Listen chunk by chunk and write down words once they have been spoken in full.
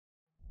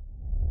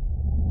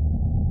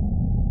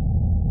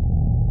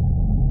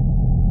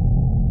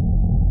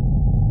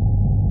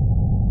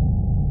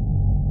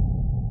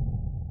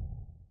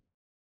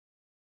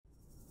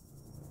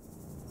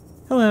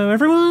Hello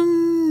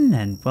everyone,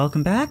 and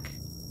welcome back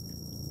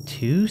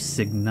to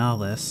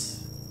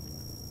SIGNALIS.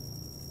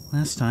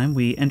 Last time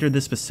we entered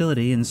this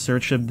facility in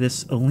search of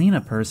this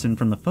Alina person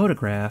from the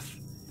photograph,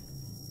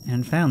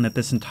 and found that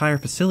this entire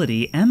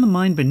facility, and the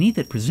mine beneath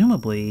it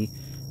presumably,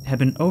 had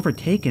been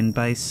overtaken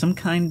by some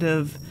kind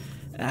of...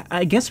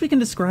 I guess we can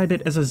describe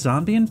it as a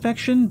zombie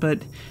infection,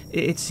 but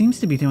it seems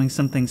to be doing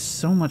something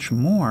so much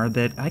more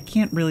that I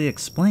can't really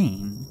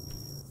explain.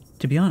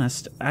 To be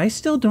honest, I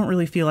still don't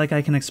really feel like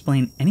I can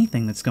explain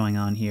anything that's going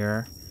on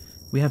here.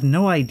 We have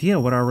no idea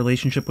what our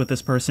relationship with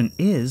this person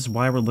is,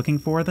 why we're looking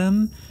for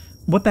them,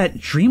 what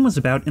that dream was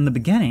about in the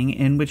beginning,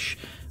 in which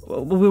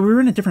we were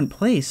in a different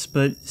place,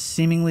 but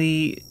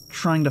seemingly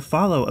trying to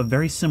follow a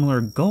very similar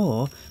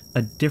goal,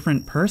 a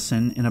different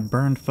person in a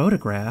burned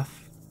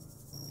photograph.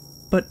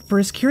 But for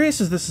as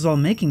curious as this is all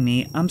making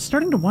me, I'm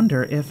starting to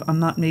wonder if I'm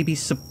not maybe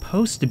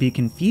supposed to be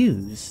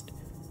confused.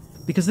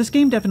 Because this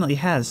game definitely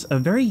has a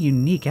very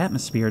unique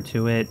atmosphere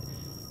to it,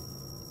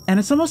 and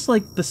it's almost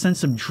like the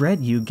sense of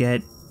dread you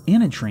get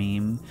in a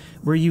dream,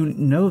 where you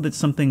know that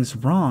something's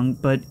wrong,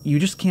 but you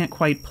just can't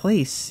quite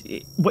place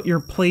what your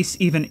place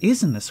even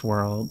is in this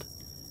world.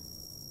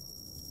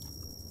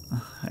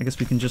 I guess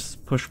we can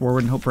just push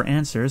forward and hope for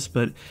answers,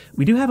 but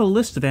we do have a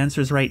list of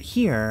answers right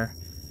here,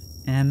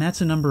 and that's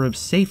a number of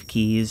safe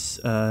keys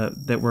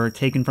that were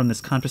taken from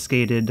this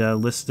confiscated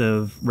list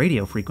of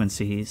radio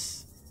frequencies.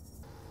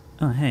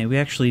 Oh, hey, we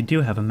actually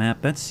do have a map.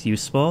 That's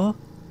useful.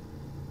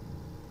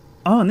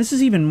 Oh, and this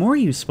is even more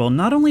useful.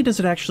 Not only does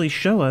it actually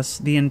show us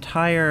the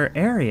entire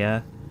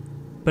area,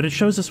 but it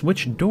shows us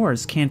which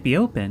doors can't be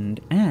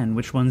opened, and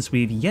which ones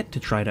we've yet to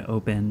try to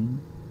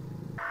open.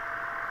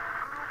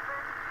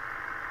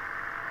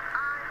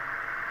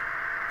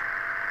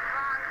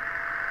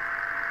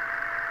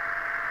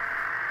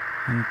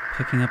 I'm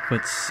picking up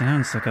what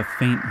sounds like a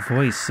faint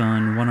voice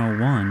on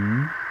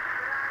 101.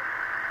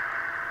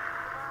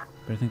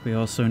 But I think we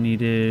also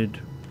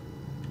needed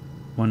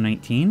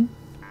 119.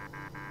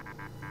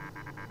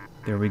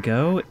 There we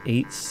go.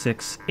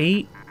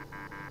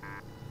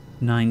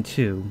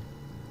 86892.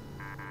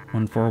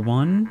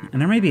 141.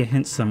 And there may be a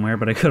hint somewhere,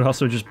 but I could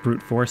also just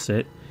brute force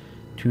it.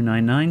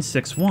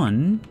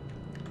 29961.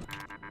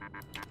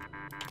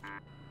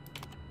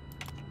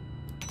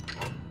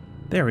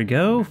 There we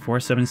go.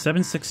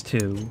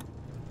 47762.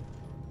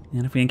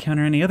 And if we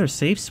encounter any other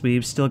safes,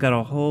 we've still got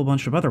a whole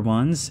bunch of other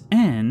ones,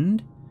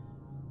 and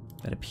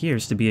that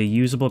appears to be a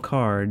usable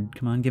card.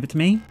 Come on, give it to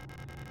me.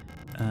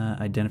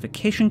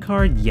 Identification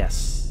card,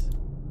 yes.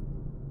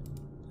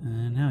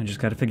 And now I just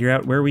gotta figure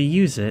out where we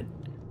use it.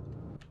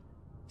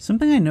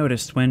 Something I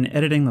noticed when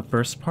editing the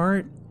first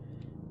part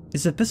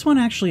is that this one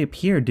actually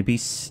appeared to be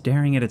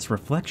staring at its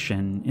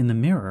reflection in the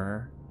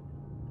mirror.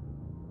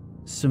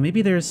 So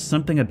maybe there's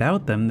something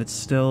about them that's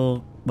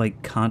still,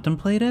 like,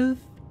 contemplative?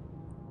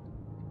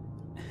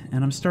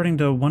 And I'm starting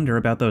to wonder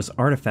about those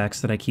artifacts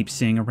that I keep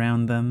seeing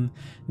around them.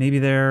 Maybe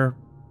they're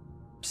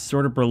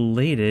sort of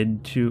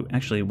related to...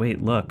 Actually,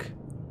 wait, look.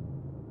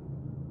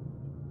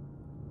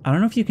 I don't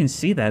know if you can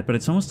see that, but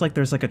it's almost like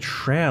there's like a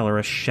trail or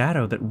a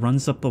shadow that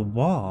runs up the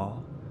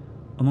wall.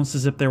 Almost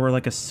as if there were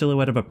like a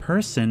silhouette of a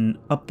person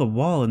up the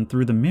wall and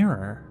through the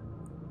mirror.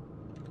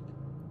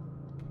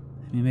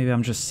 I mean, maybe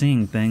I'm just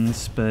seeing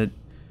things, but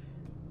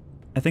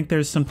I think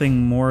there's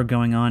something more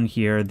going on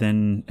here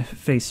than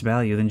face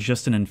value, than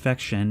just an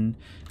infection.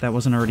 That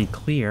wasn't already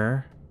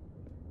clear.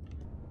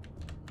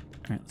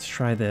 Alright, let's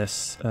try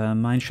this.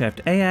 Mineshaft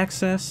A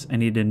access. I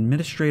need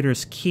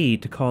administrator's key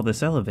to call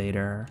this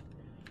elevator.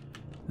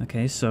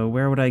 Okay, so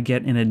where would I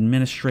get an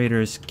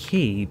administrator's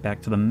key?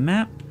 Back to the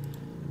map.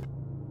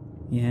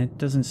 Yeah, it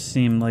doesn't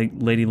seem like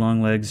Lady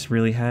Longlegs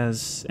really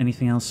has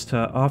anything else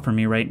to offer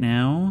me right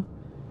now.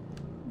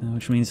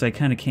 Which means I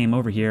kind of came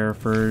over here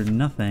for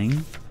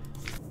nothing.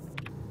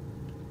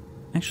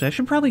 Actually, I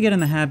should probably get in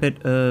the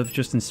habit of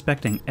just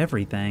inspecting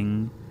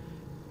everything.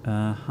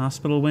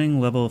 Hospital wing,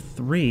 level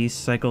 3,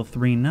 cycle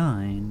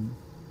 39.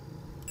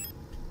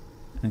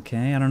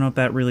 Okay, I don't know if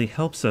that really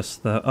helps us,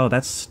 though. Oh,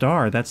 that's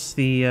Star. That's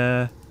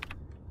the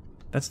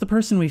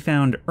person we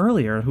found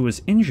earlier who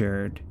was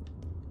injured.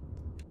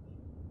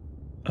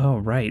 Oh,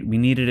 right, we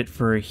needed it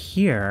for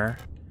here.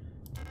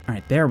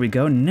 Alright, there we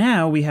go.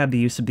 Now we have the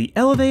use of the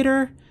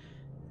elevator.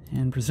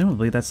 And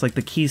presumably that's like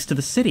the keys to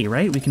the city,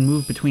 right? We can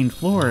move between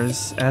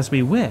floors as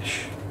we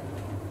wish.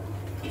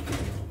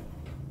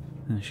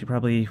 She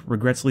probably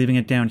regrets leaving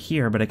it down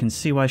here, but I can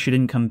see why she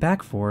didn't come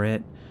back for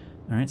it.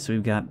 Alright, so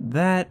we've got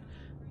that.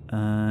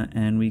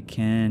 And we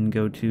can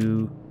go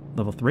to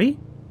level 3?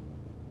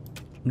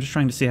 I'm just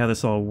trying to see how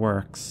this all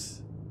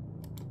works.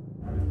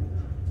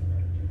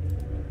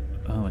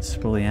 Oh, it's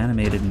fully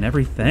animated and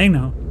everything.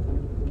 No.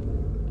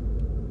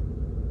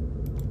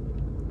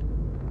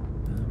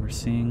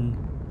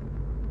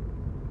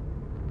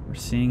 We're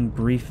seeing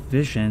brief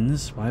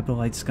visions. Why have the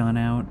lights gone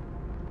out?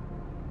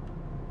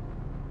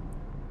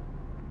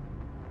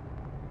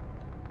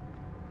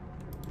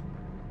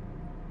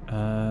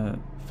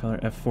 Feller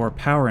F4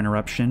 power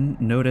interruption.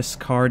 Notice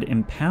card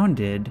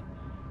impounded.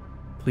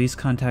 Please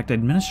contact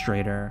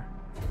administrator.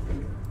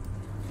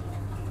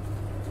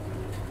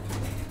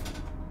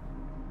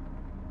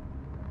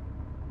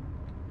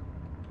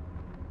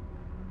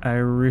 I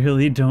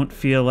really don't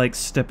feel like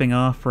stepping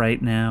off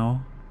right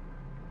now.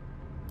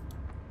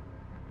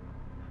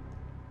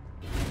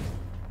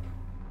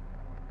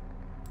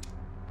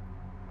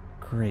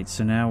 Great,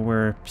 so now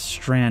we're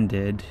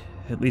stranded,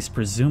 at least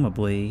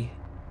presumably.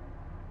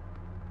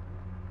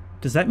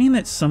 Does that mean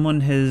that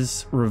someone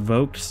has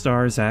revoked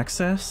Star's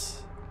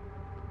access?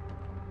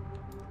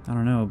 I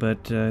don't know,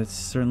 but it's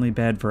certainly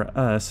bad for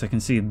us. I can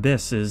see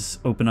this is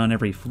open on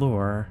every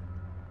floor.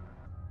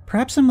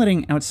 Perhaps I'm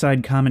letting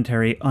outside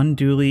commentary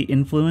unduly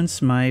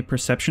influence my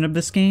perception of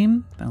this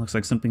game. That looks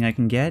like something I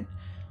can get.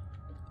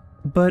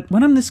 But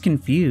when I'm this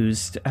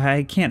confused,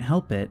 I can't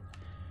help it.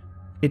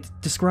 It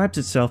describes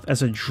itself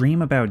as a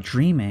dream about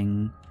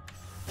dreaming.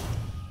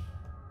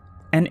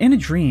 And in a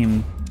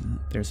dream,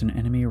 there's an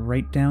enemy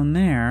right down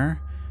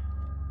there,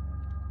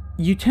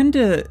 you tend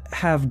to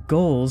have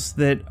goals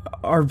that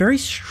are very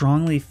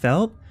strongly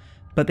felt,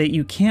 but that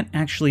you can't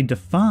actually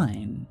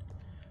define.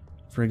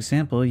 For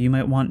example, you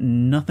might want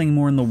nothing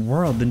more in the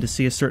world than to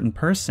see a certain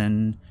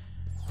person,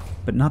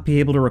 but not be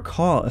able to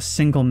recall a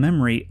single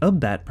memory of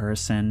that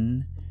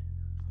person.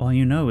 All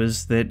you know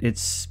is that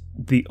it's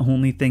the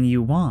only thing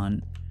you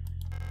want.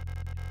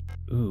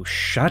 Ooh,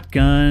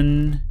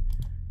 shotgun.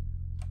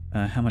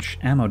 How much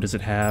ammo does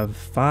it have?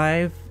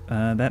 5?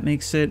 That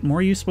makes it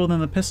more useful than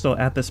the pistol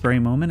at this very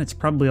moment. It's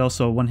probably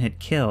also a one-hit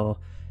kill.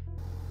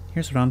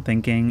 Here's what I'm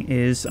thinking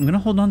is I'm going to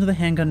hold on to the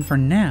handgun for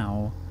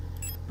now,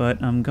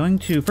 but I'm going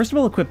to, first of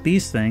all, equip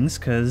these things,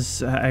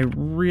 because I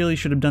really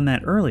should have done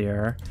that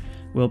earlier.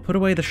 We'll put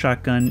away the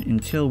shotgun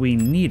until we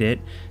need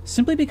it,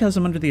 simply because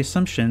I'm under the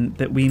assumption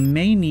that we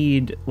may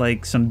need,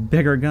 like, some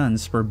bigger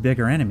guns for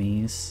bigger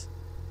enemies.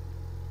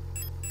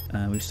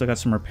 We've still got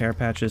some repair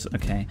patches.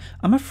 Okay.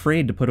 I'm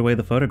afraid to put away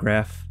the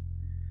photograph.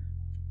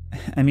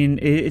 I mean,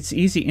 it's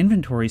easy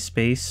inventory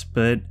space,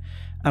 but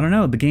I don't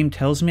know. The game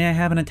tells me I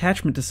have an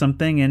attachment to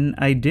something, and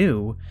I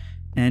do.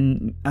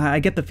 And I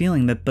get the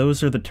feeling that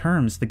those are the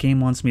terms the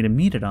game wants me to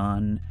meet it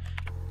on.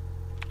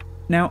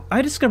 Now,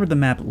 I discovered the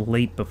map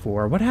late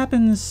before. What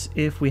happens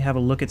if we have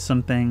a look at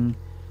something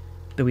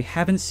that we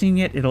haven't seen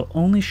yet? It'll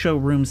only show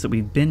rooms that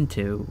we've been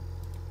to,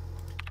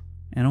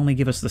 and only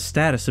give us the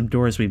status of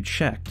doors we've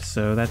checked,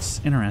 so that's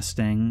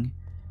interesting.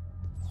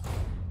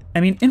 I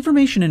mean,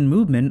 information and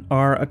movement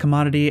are a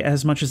commodity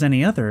as much as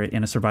any other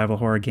in a survival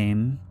horror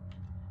game,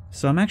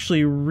 so I'm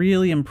actually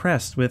really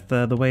impressed with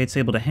the way it's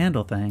able to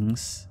handle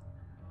things.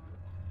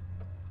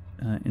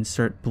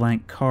 Insert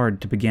blank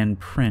card to begin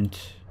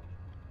print.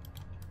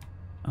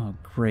 Oh,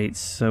 great,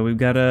 so we've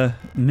got to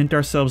mint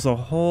ourselves a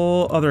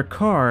whole other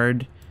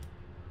card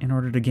in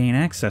order to gain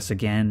access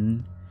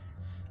again.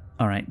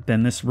 Alright,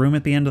 then this room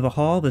at the end of the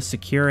hall, the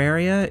secure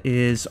area,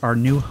 is our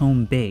new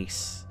home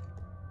base.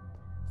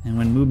 And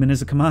when movement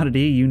is a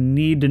commodity, you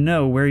need to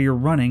know where you're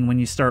running when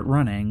you start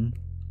running.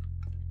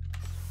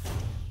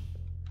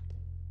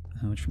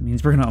 Which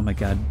means we're gonna... oh my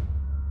god.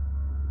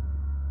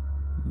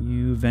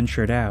 You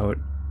ventured out.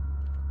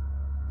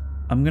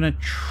 I'm gonna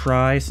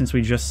try, since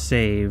we just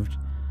saved,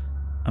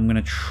 I'm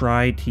gonna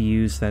try to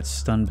use that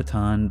stun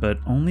baton, but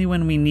only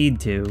when we need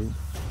to.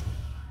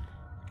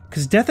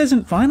 Because death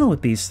isn't final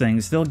with these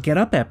things. They'll get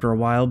up after a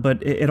while,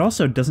 but it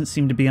also doesn't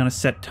seem to be on a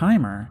set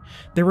timer.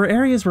 There were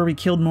areas where we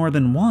killed more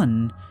than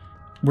one,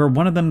 where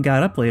one of them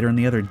got up later and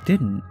the other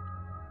didn't.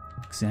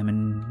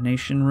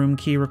 Examination room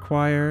key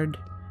required.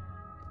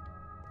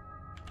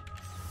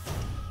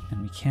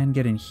 And we can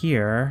get in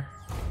here.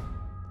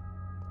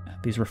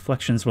 These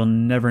reflections will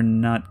never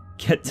not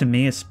get to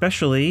me,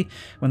 especially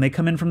when they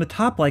come in from the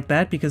top like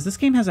that, because this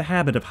game has a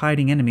habit of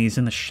hiding enemies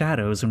in the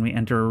shadows when we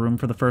enter a room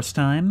for the first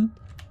time.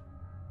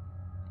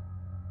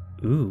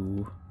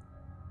 Ooh.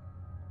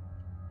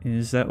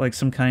 Is that like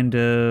some kind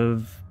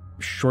of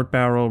short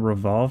barrel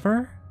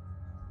revolver?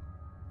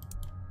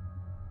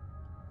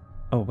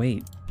 Oh,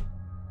 wait.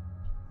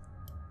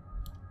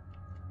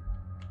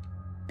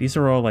 These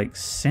are all like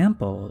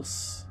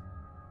samples.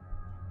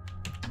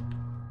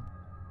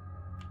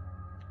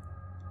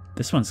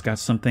 This one's got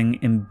something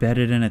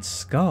embedded in its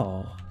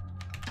skull.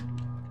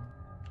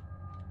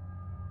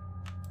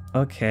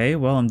 Okay,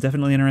 well, I'm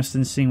definitely interested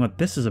in seeing what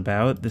this is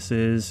about. This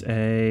is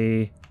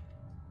a...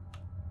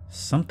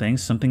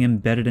 something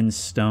embedded in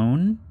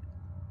stone.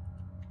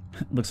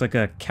 Looks like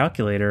a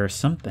calculator or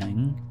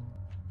something.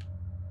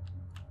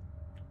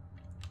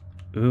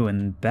 Ooh,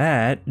 and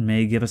that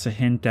may give us a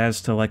hint as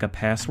to like a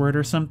password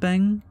or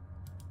something.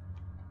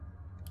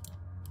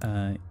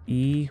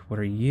 E, what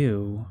are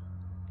you?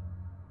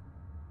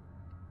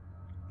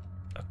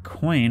 A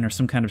coin or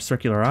some kind of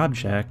circular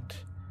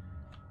object.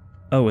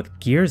 Oh, with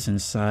gears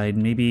inside,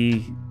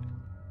 maybe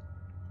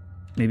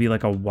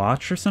like a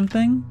watch or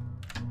something?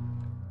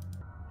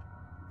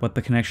 What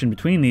the connection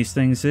between these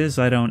things is,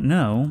 I don't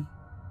know.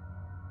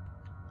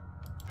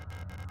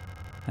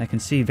 I can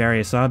see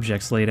various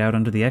objects laid out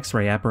under the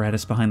X-ray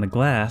apparatus behind the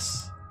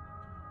glass.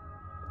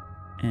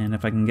 And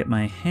if I can get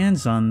my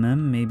hands on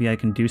them, maybe I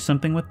can do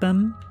something with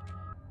them?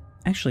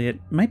 Actually, it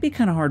might be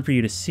kind of hard for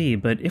you to see,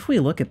 but if we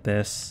look at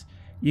this,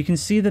 you can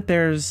see that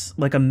there's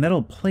like a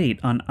metal plate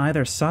on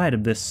either side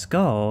of this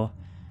skull,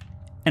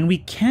 And we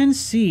can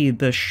see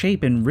the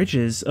shape and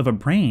ridges of a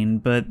brain,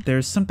 but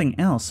there's something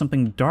else,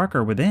 something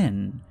darker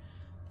within.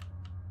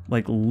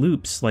 Like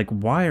loops, like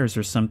wires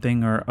or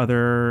something, or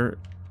other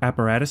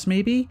apparatus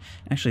maybe?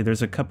 Actually,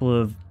 there's a couple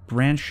of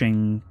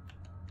branching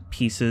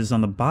pieces on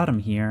the bottom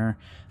here.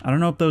 I don't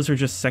know if those are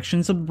just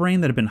sections of the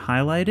brain that have been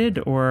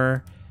highlighted,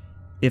 or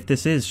if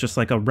this is just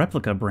like a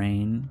replica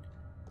brain.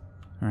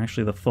 Or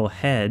actually the full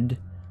head.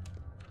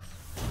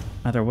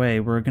 Either way,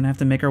 we're gonna have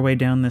to make our way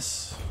down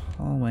this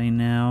hallway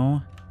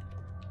now.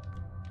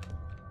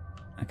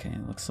 Okay,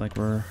 looks like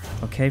we're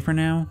okay for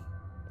now.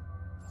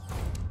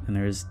 And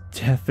there's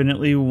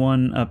definitely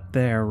one up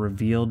there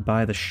revealed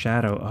by the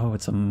shadow. Oh,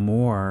 it's a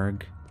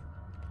morgue.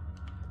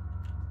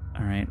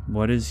 Alright,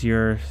 what is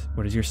your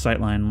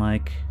sightline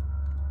like?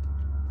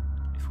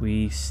 If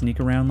we sneak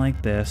around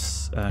like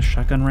this,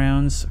 shotgun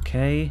rounds,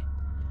 okay.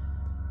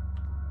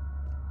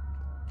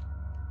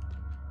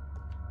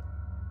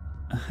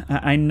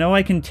 I know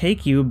I can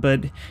take you,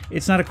 but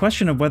it's not a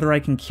question of whether I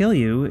can kill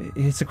you.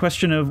 It's a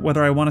question of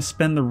whether I want to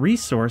spend the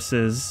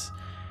resources.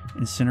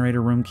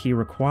 Incinerator room key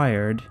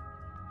required.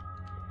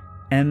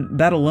 And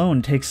that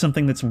alone takes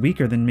something that's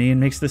weaker than me and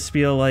makes this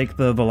feel like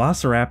the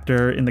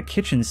velociraptor in the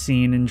kitchen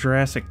scene in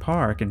Jurassic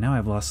Park, and now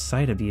I've lost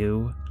sight of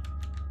you.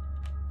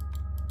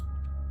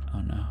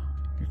 Oh no,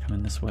 you're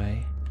coming this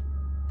way.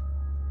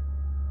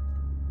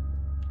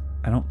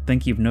 I don't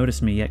think you've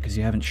noticed me yet because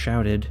you haven't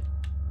shouted.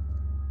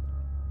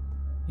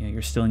 Yeah,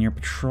 you're still in your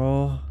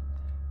patrol.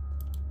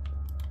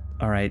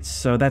 Alright,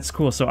 so that's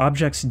cool. So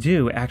objects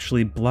do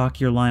actually block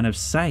your line of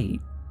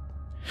sight.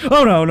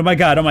 Oh no, oh my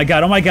god, oh my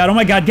god, oh my god, oh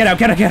my god, get out,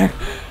 get out, get out!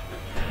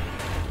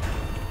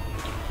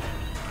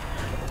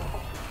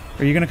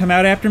 Are you gonna come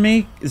out after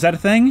me? Is that a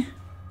thing?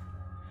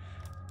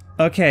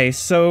 Okay,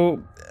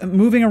 so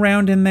moving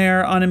around in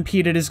there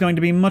unimpeded is going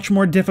to be much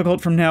more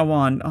difficult from now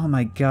on. Oh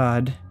my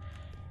god.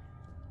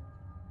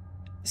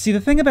 See,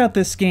 the thing about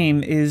this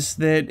game is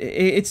that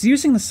it's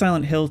using the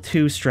Silent Hill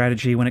 2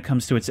 strategy when it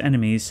comes to its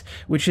enemies,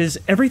 which is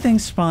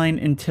everything's fine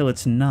until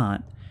it's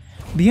not.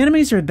 The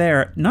enemies are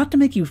there not to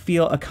make you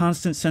feel a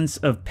constant sense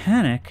of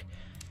panic,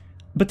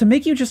 but to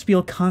make you just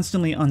feel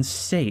constantly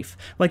unsafe,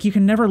 like you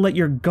can never let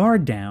your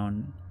guard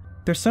down.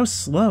 They're so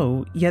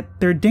slow, yet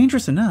they're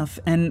dangerous enough,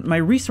 and my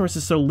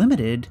resources so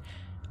limited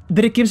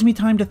that it gives me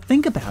time to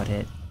think about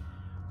it.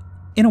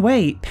 In a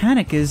way,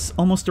 panic is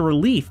almost a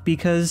relief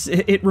because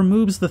it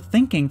removes the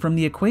thinking from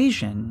the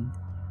equation.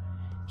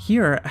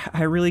 Here,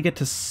 I really get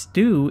to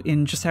stew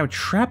in just how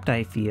trapped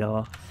I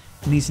feel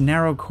in these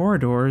narrow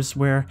corridors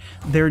where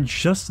they're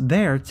just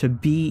there to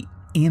be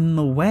in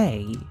the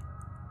way.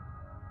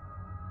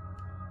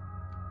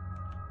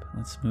 But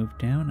let's move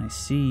down. I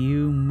see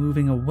you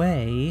moving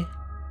away.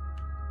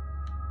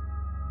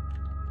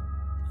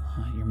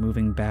 Oh, you're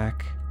moving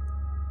back.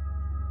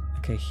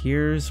 Okay,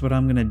 here's what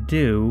I'm gonna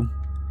do.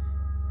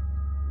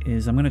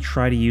 I'm gonna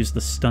try to use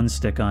the stun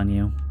stick on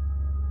you.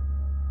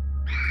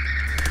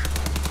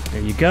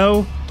 There you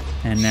go.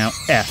 And now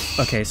F.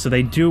 Okay, so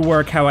they do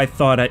work how I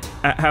thought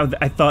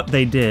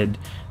they did.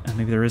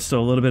 Maybe there is still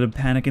a little bit of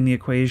panic in the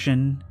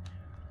equation.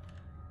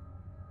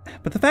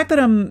 But the fact that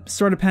I'm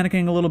sort of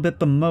panicking a little bit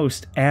the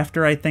most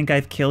after I think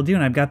I've killed you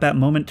and I've got that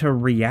moment to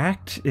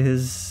react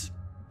is...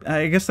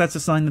 I guess that's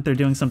a sign that they're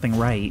doing something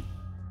right.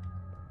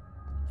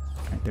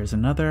 Alright, there's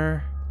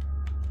another.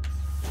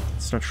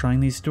 Let's start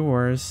trying these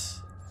doors.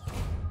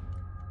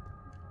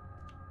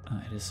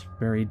 It is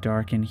very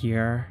dark in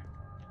here.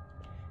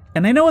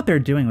 And they know what they're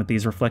doing with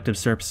these reflective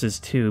surfaces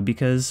too,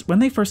 because when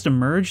they first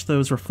emerge,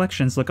 those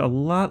reflections look a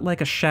lot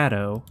like a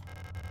shadow.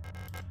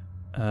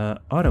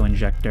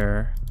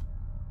 Auto-injector.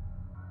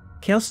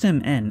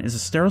 Calestim N is a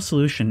sterile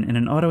solution in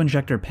an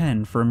auto-injector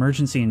pen for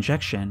emergency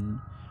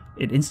injection.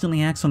 It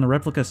instantly acts on the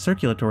replica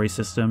circulatory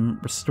system,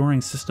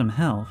 restoring system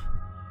health.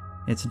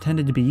 It's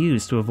intended to be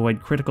used to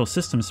avoid critical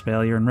systems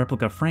failure in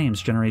replica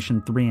frames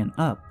generation 3 and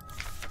up.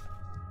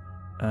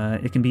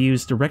 It can be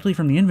used directly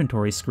from the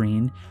inventory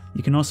screen.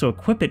 You can also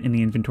equip it in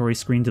the inventory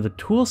screen to the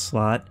tool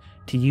slot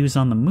to use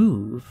on the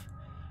move.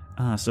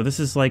 So this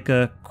is like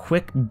a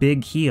quick,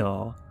 big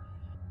heal.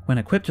 When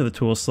equipped to the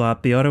tool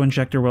slot, the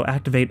auto-injector will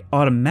activate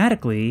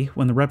automatically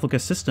when the replica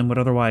system would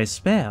otherwise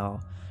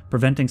fail,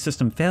 preventing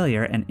system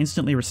failure and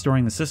instantly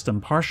restoring the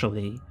system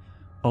partially.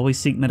 Always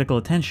seek medical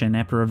attention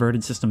after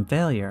averted system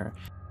failure.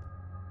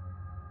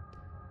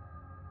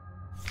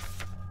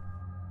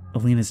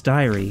 Alina's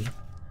diary.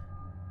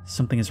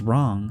 Something is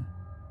wrong.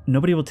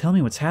 Nobody will tell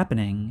me what's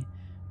happening,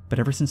 but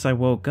ever since I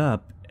woke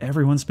up,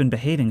 everyone's been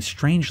behaving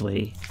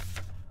strangely.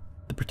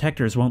 The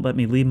protectors won't let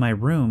me leave my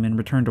room and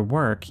return to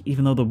work,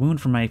 even though the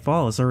wound from my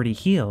fall is already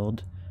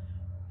healed.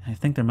 I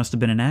think there must have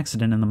been an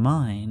accident in the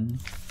mine.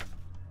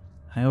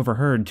 I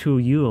overheard 2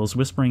 Yules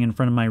whispering in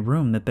front of my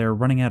room that they're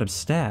running out of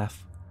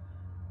staff.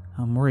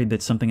 I'm worried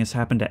that something has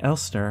happened to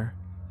Elster.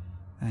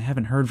 I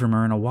haven't heard from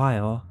her in a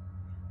while.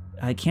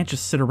 I can't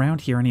just sit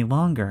around here any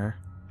longer.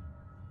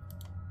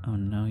 Oh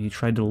no, you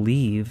tried to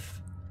leave.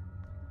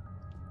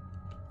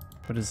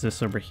 What is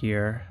this over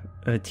here?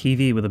 A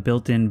TV with a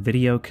built-in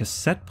video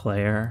cassette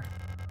player.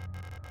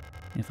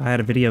 If I had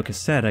a video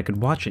cassette, I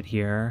could watch it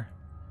here.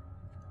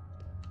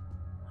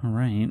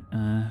 Alright,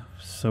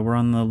 so we're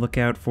on the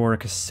lookout for a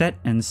cassette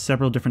and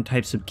several different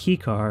types of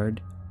keycard,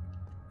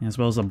 as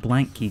well as a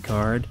blank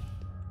keycard.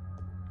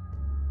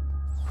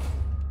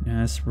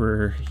 As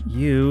for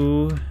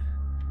you...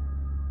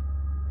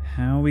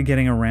 how are we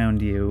getting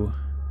around you?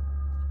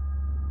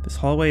 This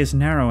hallway is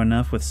narrow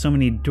enough with so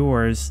many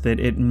doors that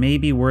it may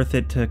be worth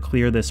it to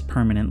clear this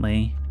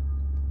permanently.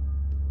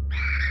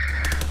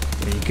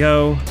 There you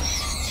go.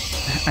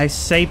 I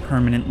say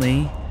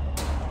permanently.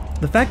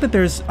 The fact that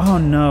there's... oh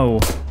no.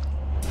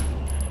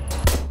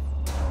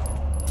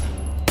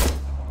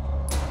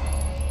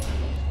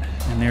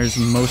 And there's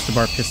most of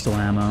our pistol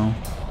ammo.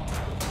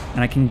 And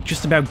I can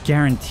just about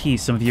guarantee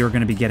some of you are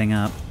going to be getting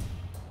up.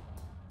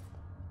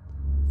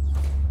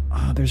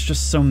 Oh, there's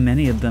just so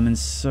many of them and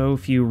so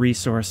few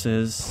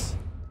resources.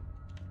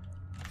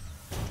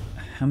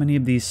 How many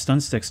of these stun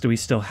sticks do we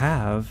still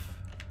have?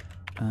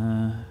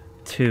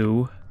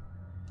 2.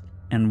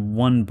 And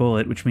 1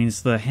 bullet, which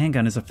means the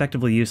handgun is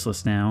effectively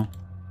useless now.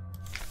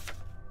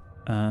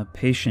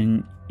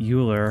 Patient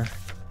Euler.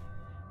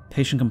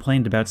 Patient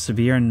complained about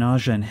severe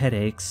nausea and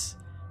headaches.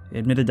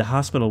 Admitted to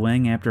hospital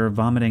wing after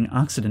vomiting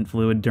oxidant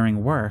fluid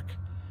during work.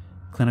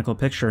 Clinical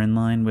picture in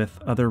line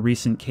with other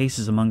recent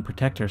cases among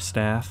protector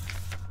staff.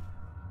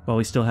 While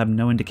we still have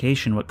no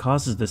indication what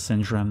causes this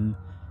syndrome,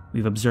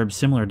 we've observed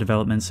similar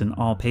developments in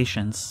all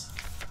patients.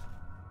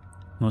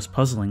 Most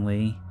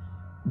puzzlingly,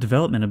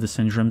 development of the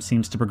syndrome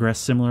seems to progress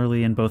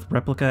similarly in both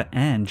replica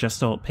and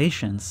gestalt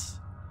patients.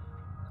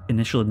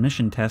 Initial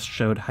admission tests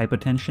showed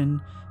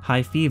hypotension,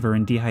 high fever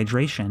and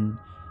dehydration,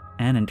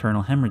 and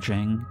internal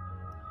hemorrhaging.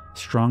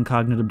 Strong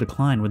cognitive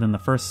decline within the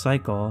first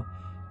cycle,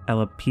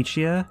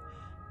 alopecia,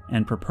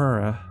 and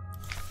purpura.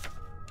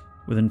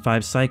 Within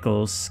 5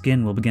 cycles,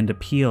 skin will begin to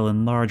peel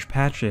in large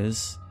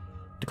patches.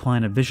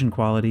 Decline of vision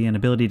quality and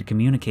ability to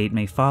communicate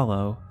may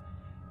follow.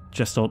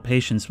 Gestalt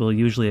patients will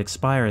usually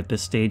expire at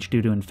this stage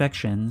due to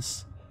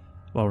infections,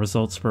 while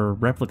results for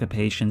replica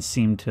patients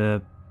seem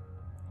to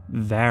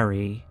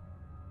vary.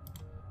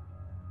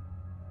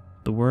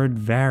 The word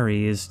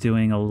vary is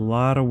doing a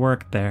lot of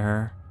work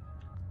there.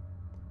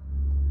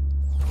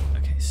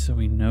 Okay, so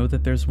we know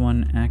that there's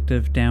one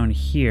active down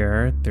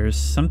here. There's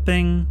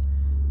something,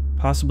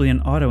 possibly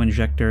an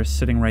auto-injector,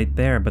 sitting right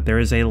there, but there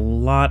is a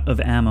lot of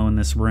ammo in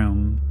this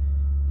room,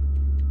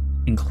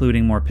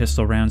 including more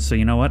pistol rounds, so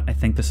you know what? I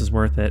think this is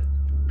worth it.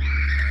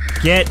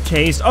 Get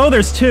tased. Oh,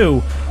 there's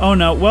 2! Oh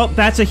no, well,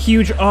 that's a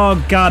huge...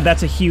 oh god,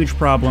 that's a huge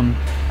problem.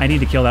 I need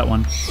to kill that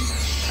one.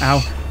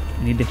 Ow.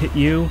 I need to hit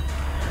you.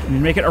 I need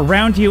to make it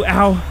around you.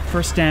 Ow.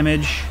 First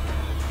damage.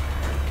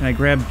 Can I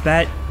grab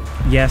that?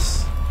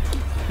 Yes.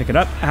 Pick it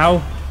up.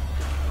 Ow.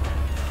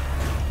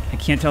 I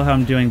can't tell how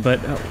I'm doing, but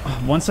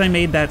once I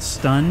made that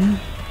stun,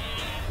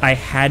 I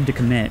had to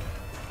commit.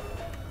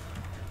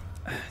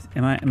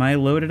 Am I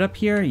loaded up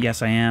here?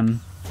 Yes, I am.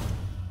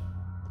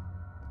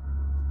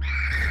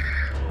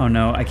 Oh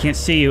no, I can't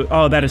see you.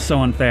 Oh, that is so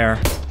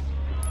unfair.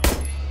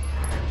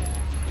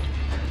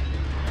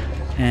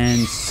 And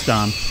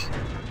stomp.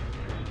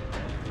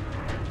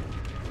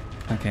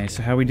 Okay,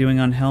 so how are we doing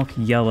on health?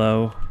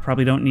 Yellow.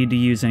 Probably don't need to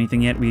use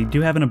anything yet. We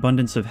do have an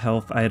abundance of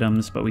health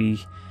items, but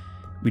we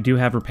do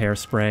have repair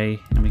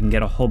spray, and we can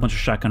get a whole bunch of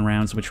shotgun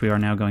rounds, which we are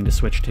now going to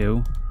switch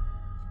to.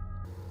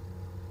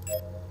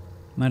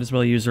 Might as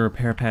well use a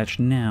repair patch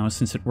now,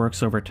 since it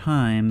works over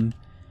time,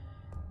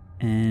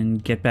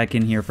 and get back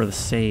in here for the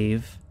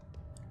save.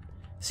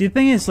 See, the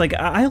thing is, like,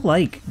 I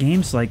like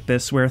games like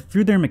this where,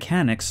 through their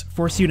mechanics,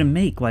 force you to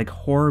make, like,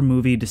 horror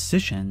movie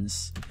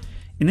decisions.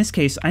 In this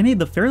case, I made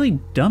the fairly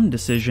dumb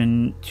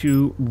decision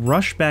to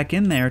rush back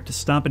in there to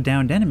stomp a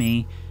downed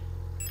enemy,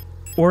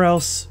 or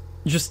else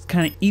just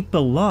kind of eat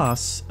the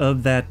loss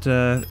of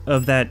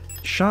that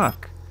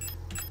shock.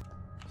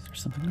 Is there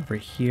something over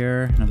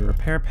here? Another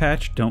repair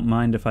patch. Don't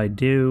mind if I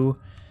do.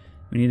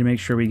 We need to make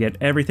sure we get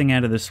everything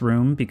out of this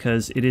room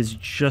because it is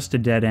just a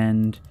dead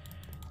end,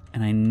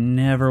 and I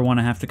never want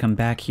to have to come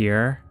back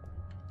here.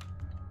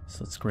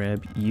 So let's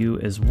grab you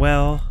as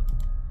well.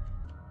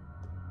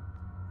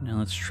 Now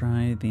let's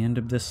try the end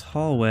of this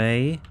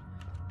hallway.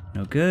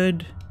 No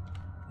good.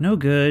 No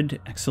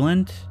good.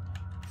 Excellent.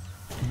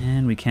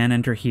 And we can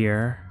enter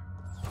here.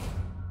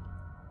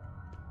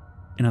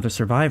 Another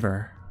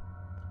survivor.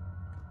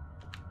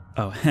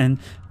 Oh, and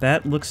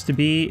that looks to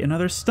be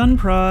another stun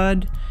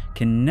prod.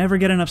 Can never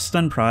get enough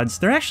stun prods.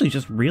 They're actually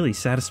just really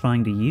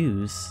satisfying to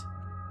use.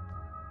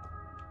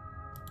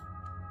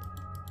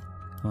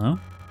 Hello?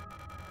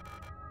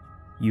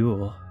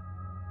 Yule.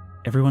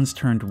 Everyone's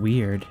turned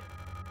weird.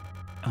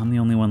 I'm the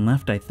only one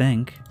left, I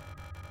think.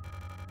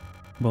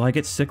 Will I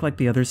get sick like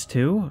the others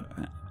too?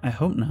 I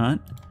hope not.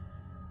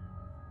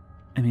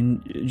 I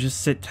mean,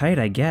 just sit tight,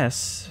 I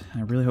guess.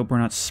 I really hope we're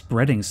not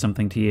spreading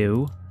something to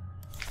you.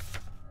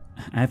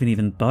 I haven't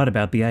even thought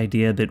about the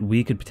idea that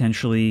we could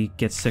potentially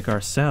get sick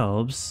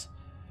ourselves.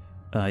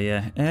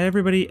 Yeah,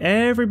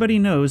 everybody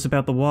knows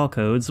about the wall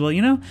codes. Well,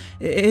 you know,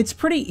 it's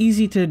pretty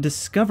easy to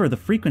discover the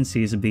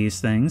frequencies of these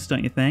things,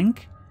 don't you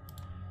think?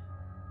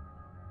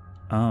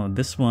 Oh,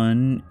 this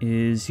one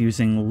is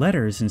using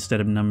letters instead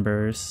of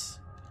numbers.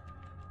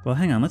 Well,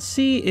 hang on. Let's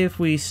see if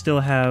we still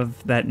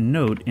have that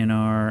note in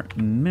our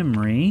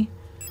memory.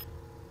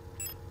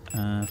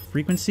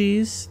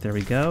 Frequencies. There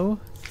we go.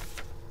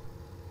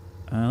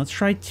 Let's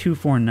try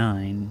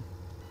 249.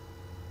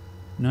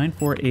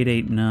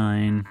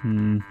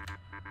 94889.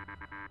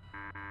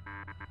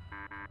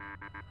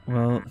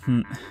 Well,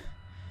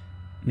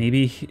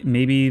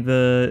 maybe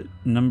the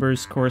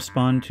numbers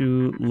correspond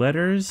to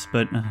letters,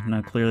 but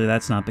no, clearly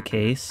that's not the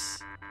case.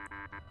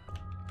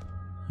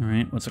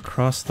 Alright, what's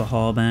across the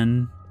hall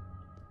then?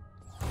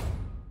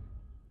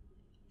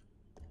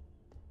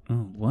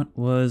 Oh, what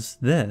was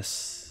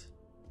this?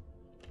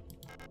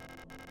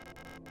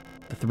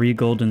 The 3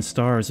 golden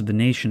stars of the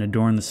nation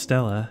adorn the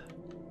stela.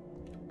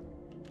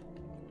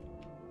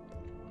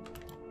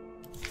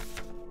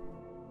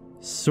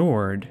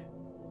 Sword.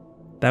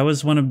 That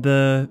was one of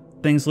the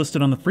things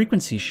listed on the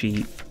frequency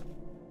sheet.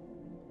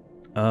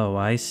 Oh,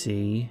 I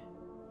see.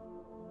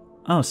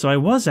 Oh, so I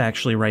was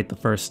actually right the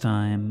first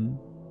time.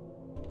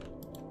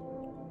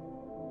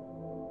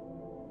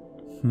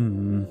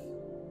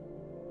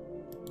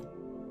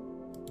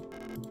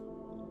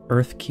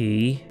 Earth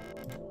key,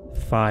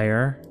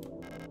 fire,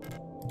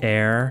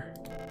 air,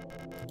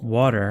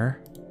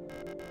 water,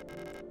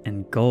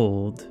 and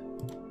gold.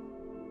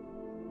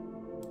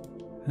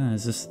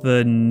 Is this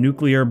the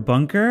nuclear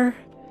bunker?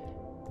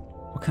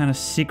 What kind of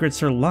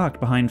secrets are locked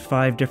behind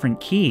 5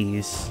 different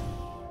keys?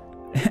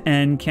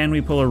 And can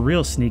we pull a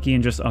real sneaky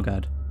and just... oh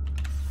god.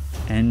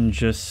 And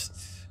just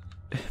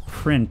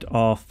print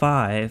all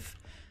 5?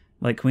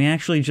 Like, can we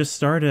actually just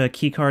start a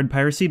keycard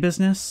piracy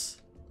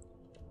business?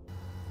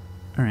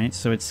 Alright,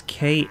 so it's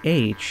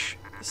KH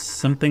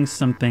something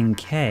something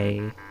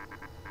K.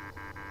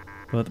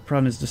 But the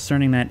problem is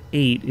discerning that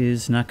 8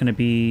 is not going to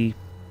be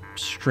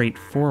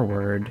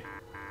straightforward.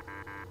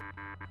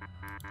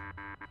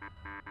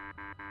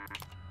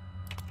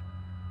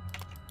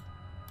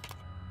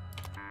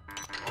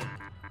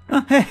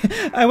 Oh, hey,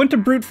 I went to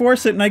brute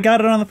force it and I got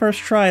it on the first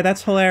try.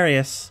 That's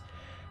hilarious.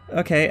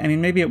 Okay, I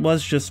mean, maybe it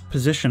was just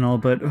positional,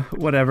 but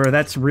whatever.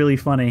 That's really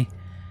funny.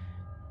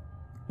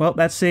 Well,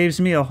 that saves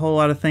me a whole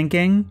lot of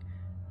thinking.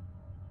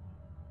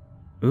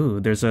 Ooh,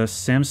 there's a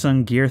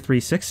Samsung Gear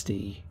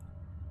 360.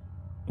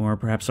 Or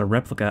perhaps a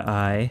replica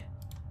eye.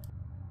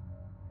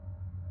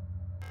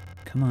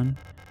 Come on.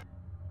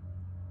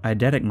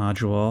 Eidetic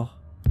module.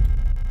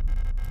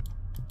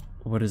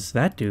 What does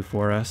that do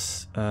for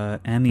us?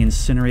 And the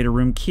incinerator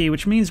room key,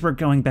 which means we're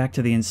going back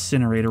to the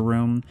incinerator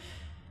room.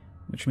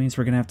 Which means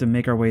we're gonna have to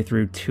make our way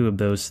through 2 of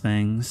those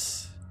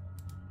things.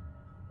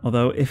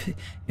 Although,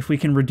 if we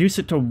can reduce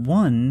it to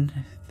 1,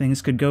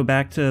 things could go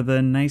back to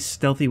the nice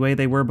stealthy way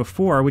they were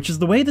before, which is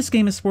the way this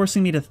game is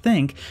forcing me to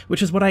think,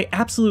 which is what I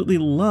absolutely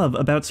love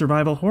about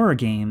survival horror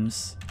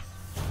games.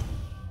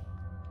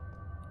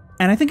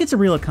 And I think it's a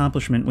real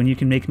accomplishment when you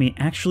can make me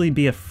actually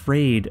be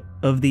afraid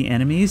of the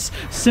enemies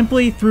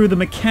simply through the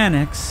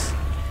mechanics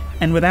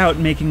and without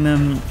making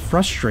them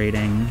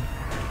frustrating.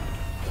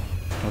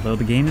 Although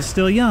the game is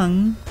still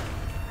young,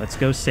 let's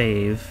go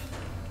save.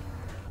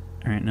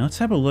 Alright, now let's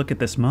have a look at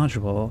this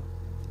module.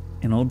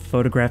 An old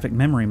photographic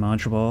memory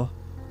module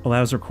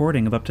allows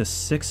recording of up to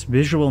 6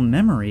 visual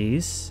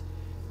memories.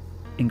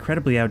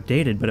 Incredibly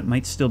outdated, but it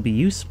might still be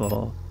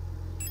useful.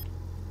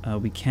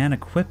 We can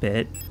equip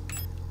it.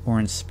 Or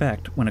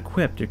inspect. When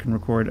equipped, it can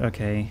record,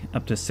 okay,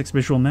 up to 6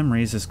 visual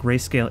memories as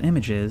grayscale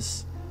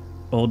images.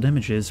 Old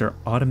images are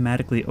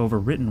automatically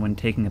overwritten when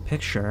taking a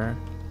picture.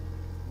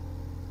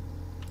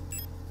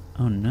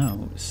 Oh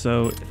no,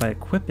 so if I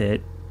equip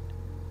it...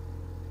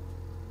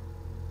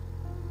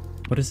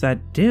 what does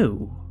that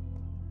do?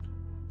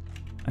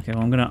 Okay,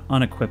 well I'm gonna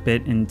unequip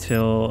it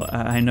until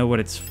I know what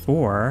it's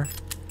for.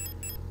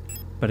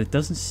 But it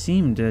doesn't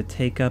seem to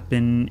take up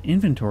an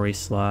inventory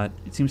slot.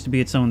 It seems to be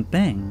its own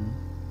thing.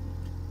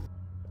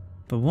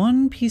 The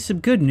one piece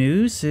of good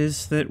news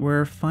is that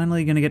we're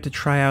finally going to get to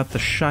try out the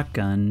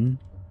shotgun.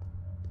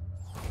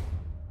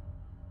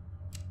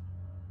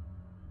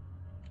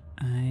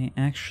 I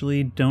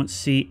actually don't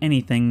see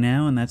anything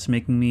now, and that's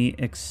making me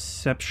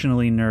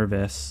exceptionally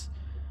nervous.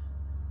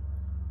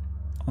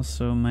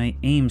 Also, my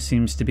aim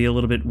seems to be a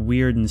little bit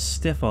weird and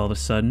stiff all of a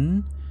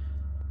sudden.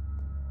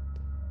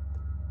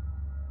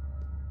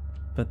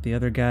 But the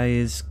other guy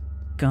is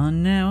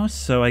gone now,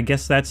 so I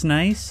guess that's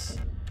nice.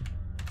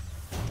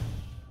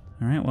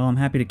 Alright, well I'm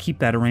happy to keep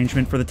that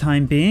arrangement for the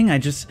time being. I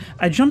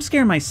jump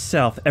scare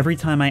myself every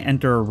time I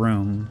enter a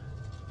room.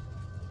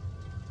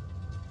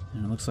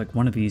 And it looks like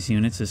one of these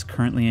units is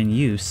currently in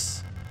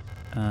use.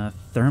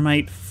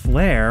 Thermite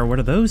flare, what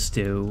do those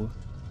do?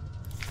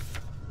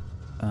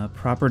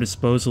 Proper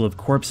disposal of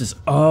corpses.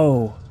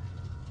 Oh!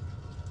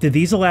 Did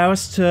these allow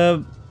us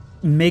to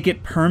make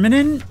it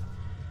permanent?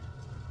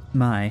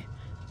 My.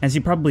 As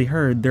you probably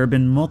heard, there have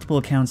been multiple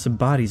accounts of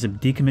bodies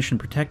of decommissioned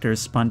protectors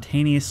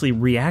spontaneously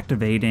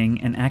reactivating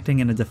and acting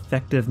in a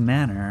defective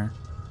manner.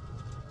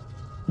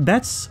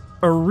 That's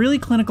a really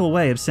clinical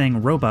way of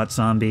saying robot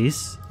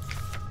zombies.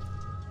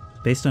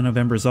 Based on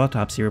November's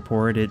autopsy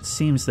report, it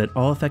seems that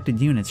all affected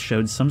units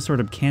showed some sort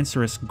of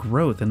cancerous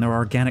growth in their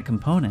organic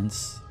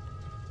components.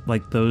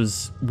 Like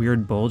those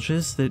weird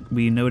bulges that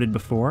we noted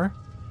before?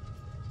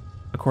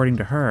 According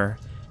to her,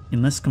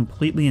 unless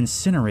completely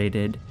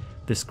incinerated,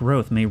 this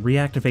growth may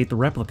reactivate the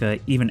replica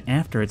even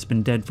after it's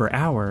been dead for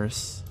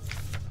hours.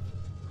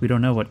 We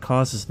don't know what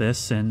causes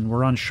this, and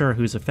we're unsure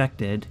who's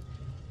affected.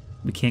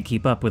 We can't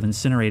keep up with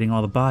incinerating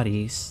all the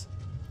bodies,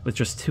 with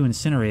just 2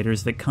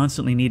 incinerators that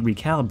constantly need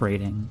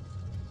recalibrating.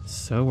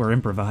 So we're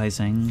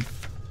improvising.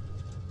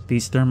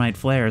 These thermite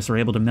flares are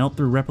able to melt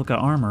through replica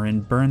armor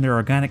and burn their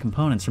organic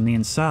components from the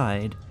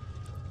inside.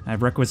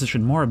 I've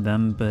requisitioned more of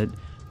them, but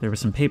there was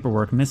some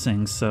paperwork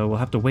missing, so we'll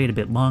have to wait a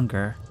bit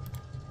longer.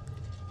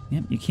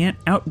 Yep, you can't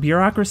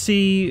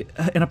out-bureaucracy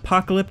an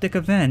apocalyptic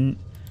event.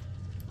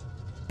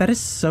 That is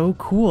so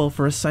cool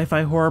for a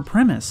sci-fi horror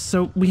premise.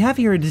 So we have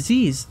here a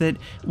disease that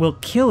will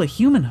kill a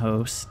human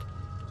host,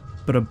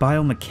 but a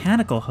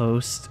biomechanical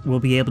host will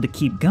be able to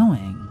keep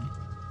going.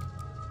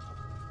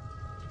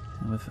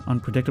 With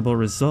unpredictable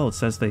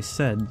results, as they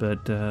said,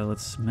 but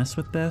let's mess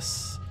with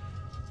this.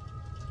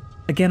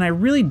 Again, I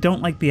really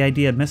don't like the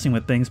idea of messing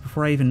with things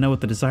before I even know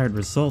what the desired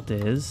result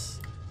is.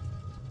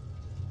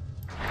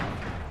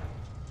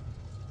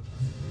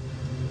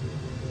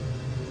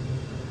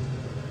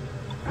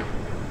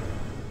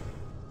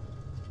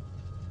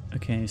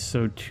 Okay,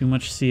 so too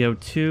much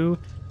CO2,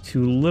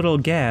 too little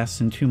gas,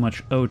 and too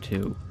much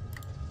O2.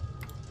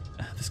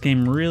 This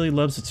game really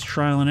loves its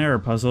trial and error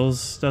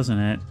puzzles, doesn't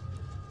it?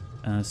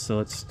 So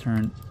let's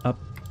turn up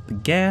the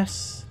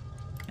gas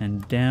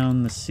and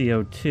down the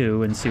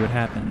CO2 and see what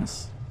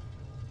happens.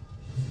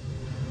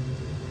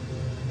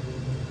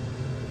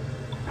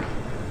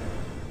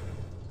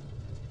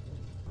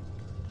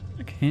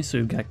 Okay, so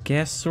we've got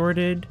gas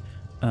sorted.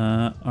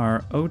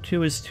 Our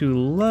O2 is too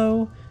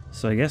low,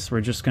 so I guess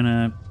we're just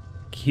gonna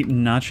keep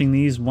notching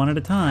these one at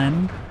a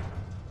time.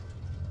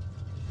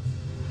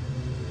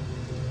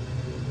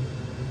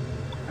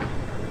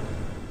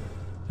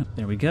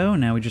 There we go.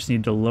 Now we just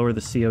need to lower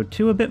the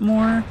CO2 a bit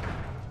more.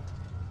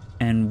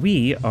 And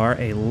we are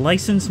a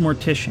licensed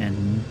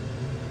mortician.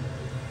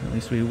 At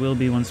least we will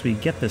be once we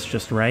get this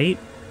just right.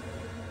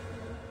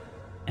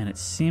 And it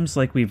seems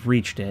like we've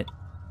reached it.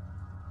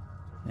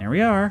 There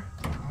we are.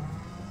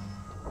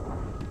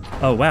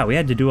 Oh wow, we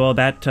had to do all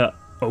that to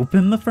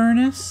open the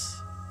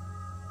furnace?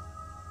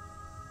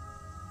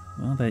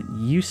 Well, that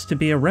used to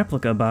be a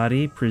replica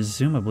body.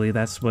 Presumably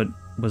that's what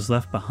was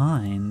left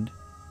behind.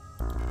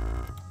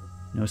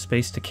 No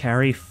space to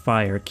carry,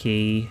 fire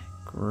key.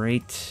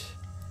 Great.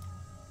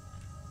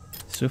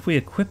 So if we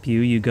equip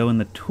you, you go in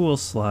the tool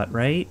slot,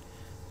 right?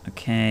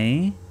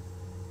 Okay.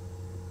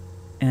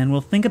 And we'll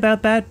think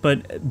about that,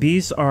 but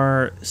these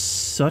are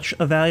such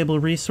a valuable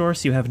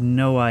resource, you have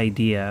no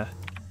idea.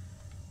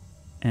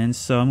 And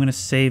so I'm going to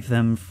save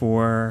them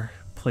for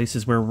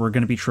places where we're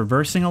going to be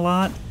traversing a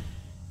lot.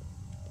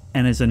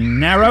 And as a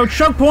narrow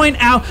choke point,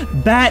 ow!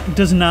 That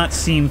does not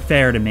seem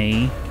fair to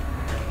me.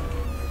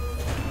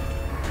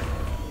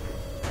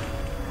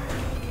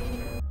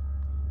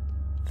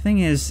 Thing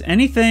is,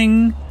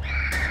 anything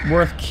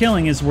worth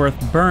killing is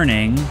worth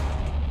burning.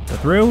 Go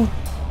through.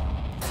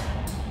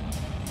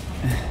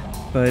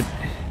 But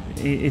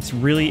it's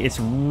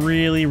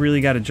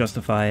really got to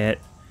justify it.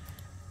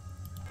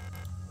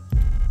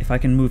 If I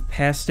can move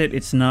past it,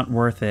 it's not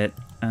worth it.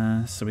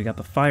 So we got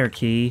the fire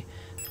key.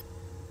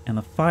 And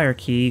the fire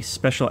key,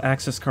 special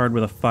access card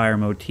with a fire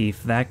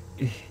motif. That...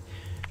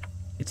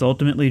 It's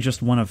ultimately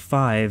just one of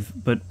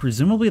 5, but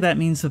presumably that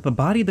means that the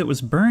body that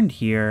was burned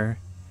here...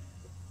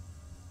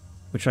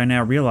 which I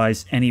now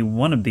realize any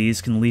one of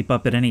these can leap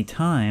up at any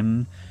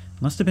time,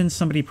 must have been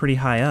somebody pretty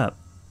high up.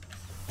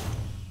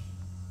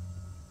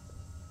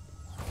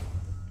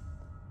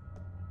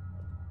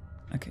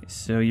 Okay,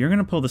 so you're going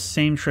to pull the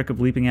same trick of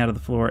leaping out of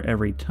the floor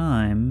every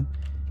time.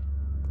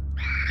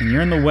 And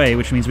you're in the way,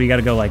 which means we got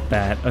to go like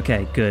that.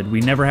 Okay, good.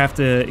 We never have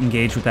to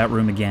engage with that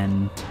room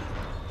again.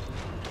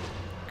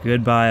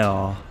 Goodbye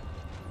all.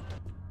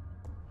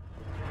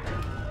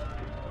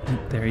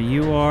 There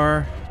you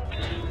are.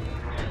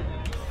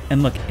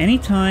 And look,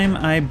 anytime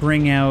I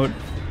bring out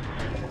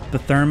the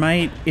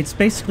thermite, it's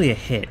basically a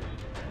hit.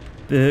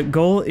 The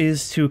goal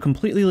is to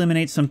completely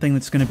eliminate something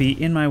that's going to be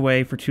in my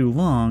way for too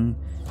long,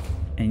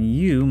 and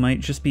you might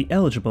just be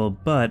eligible,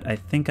 but I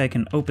think I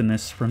can open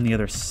this from the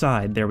other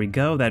side. There we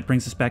go. That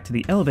brings us back to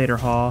the elevator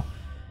hall.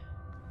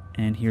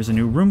 And here's a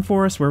new room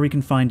for us where we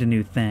can find a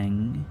new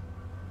thing.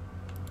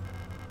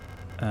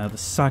 The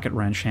socket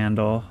wrench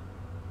handle.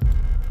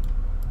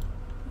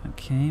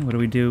 Okay, what do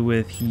we do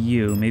with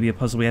you? Maybe a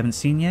puzzle we haven't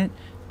seen yet?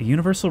 A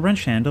universal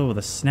wrench handle with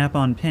a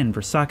snap-on pin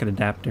for socket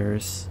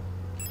adapters.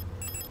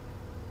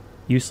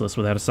 Useless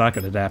without a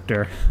socket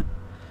adapter.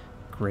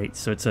 Great,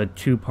 so it's a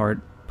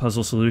 2-part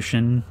puzzle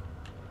solution.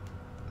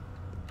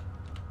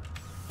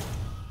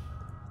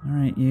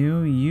 Alright,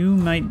 you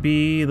might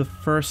be the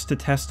first to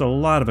test a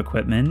lot of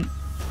equipment.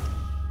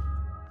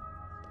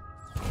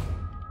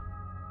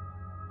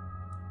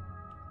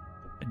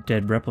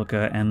 dead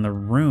replica, and the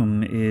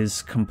room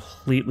is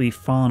completely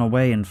fallen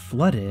away and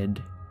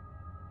flooded.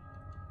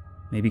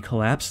 Maybe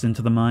collapsed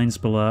into the mines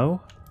below?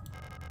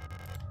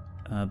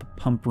 The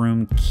pump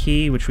room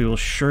key, which we will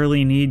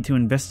surely need to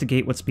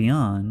investigate what's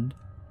beyond.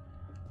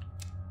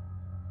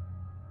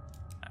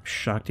 I'm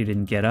shocked he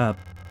didn't get up.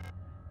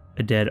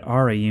 A dead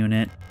Aura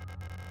unit.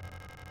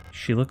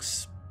 She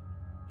looks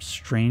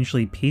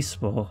strangely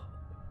peaceful.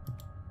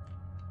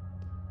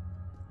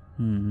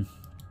 And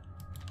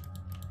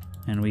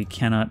we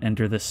cannot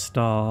enter this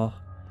stall.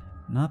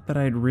 Not that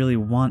I'd really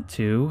want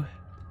to.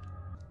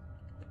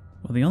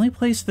 Well, the only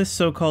place this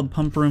so-called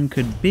pump room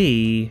could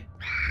be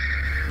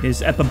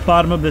is at the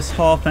bottom of this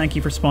hall. Thank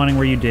you for spawning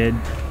where you did.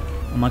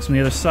 Unlocks on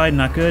the other side,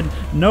 not good.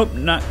 Nope,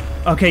 not...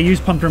 Okay,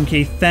 use pump room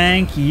key.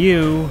 Thank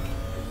you.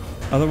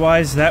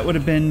 Otherwise, that would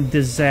have been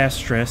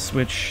disastrous,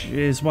 which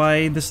is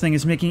why this thing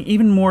is making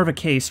even more of a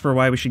case for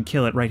why we should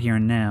kill it right here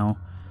and now.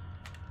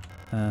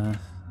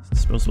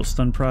 Disposable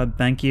stun prod,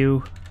 thank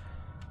you.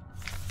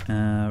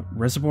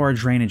 Reservoir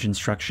drainage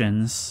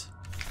instructions.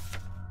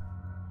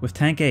 With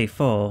tank A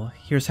full,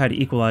 here's how to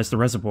equalize the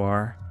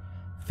reservoir.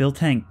 Fill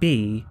tank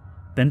B,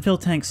 then fill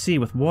tank C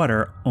with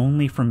water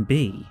only from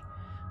B.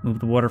 Move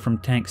the water from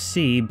tank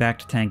C back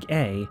to tank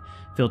A.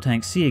 Fill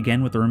tank C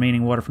again with the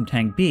remaining water from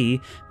tank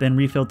B, then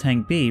refill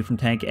tank B from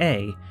tank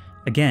A.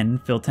 Again,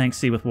 fill tank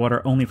C with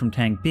water only from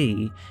tank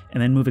B,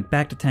 and then move it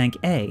back to tank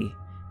A.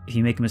 If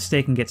you make a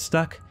mistake and get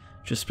stuck,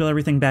 just spill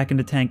everything back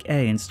into tank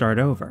A and start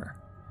over.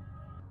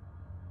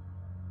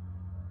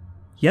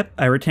 Yep,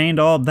 I retained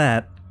all of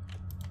that.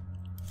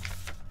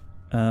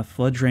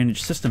 Flood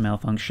drainage system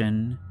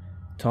malfunction.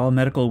 Tall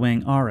medical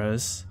wing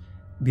auras.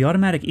 The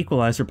automatic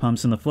equalizer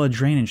pumps in the flood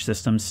drainage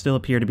system still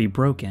appear to be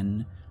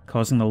broken,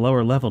 causing the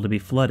lower level to be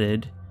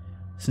flooded.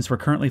 Since we're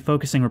currently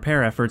focusing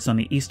repair efforts on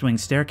the east wing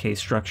staircase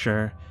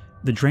structure,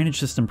 the drainage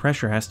system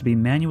pressure has to be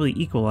manually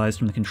equalized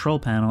from the control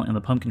panel in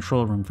the pump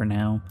control room for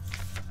now.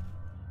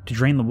 To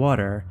drain the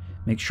water,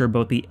 make sure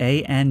both the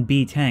A and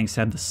B tanks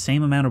have the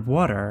same amount of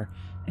water,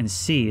 and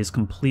C is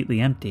completely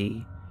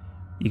empty.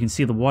 You can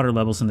see the water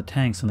levels in the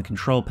tanks on the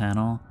control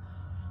panel.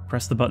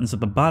 Press the buttons at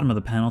the bottom of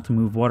the panel to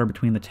move water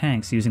between the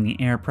tanks using the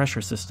air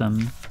pressure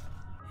system.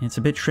 It's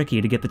a bit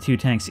tricky to get the two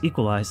tanks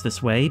equalized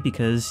this way,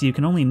 because you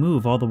can only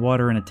move all the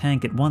water in a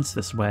tank at once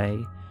this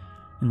way,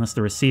 unless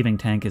the receiving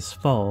tank is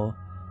full.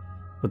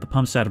 With the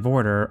pumps out of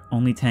order,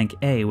 only tank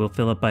A will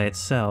fill up by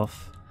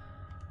itself.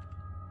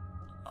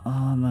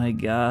 Oh my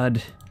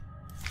god.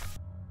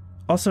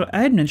 Also,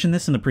 I had mentioned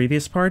this in the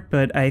previous part,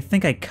 but I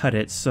think I cut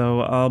it,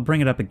 so I'll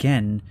bring it up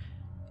again.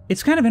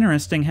 It's kind of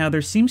interesting how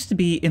there seems to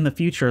be, in the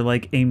future,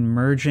 like, a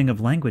merging of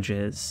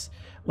languages.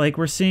 Like,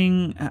 we're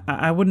seeing...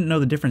 I wouldn't know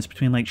the difference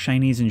between, like,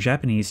 Chinese and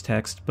Japanese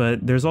text,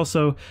 but there's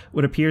also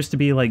what appears to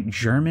be, like,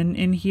 German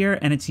in here,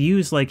 and it's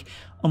used, like,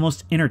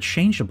 almost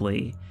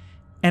interchangeably.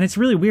 And it's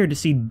really weird to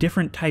see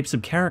different types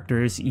of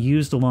characters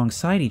used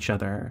alongside each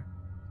other.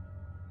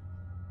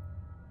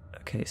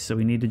 Okay, so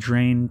we need to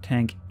drain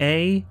tank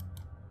A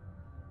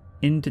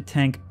into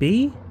tank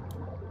B.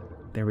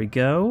 There we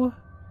go.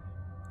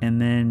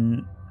 And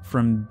then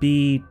from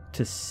B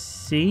to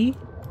C.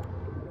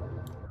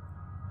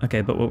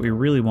 Okay, but what we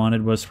really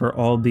wanted was for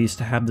all these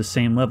to have the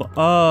same level.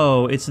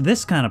 Oh, it's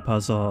this kind of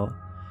puzzle.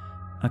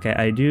 Okay,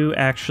 I do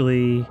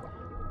actually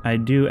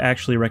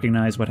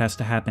recognize what has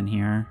to happen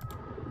here.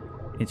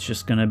 It's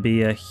just gonna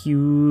be a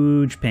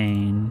huge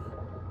pain.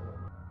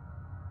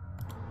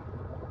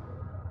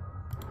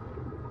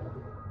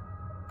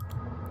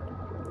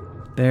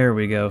 There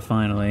we go,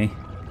 finally.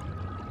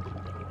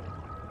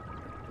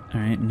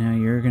 Alright, now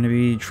you're gonna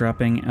be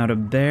dropping out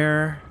of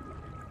there.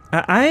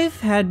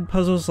 I've had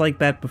puzzles like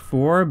that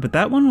before, but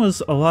that one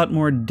was a lot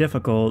more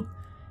difficult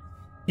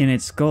in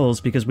its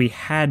goals because we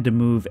had to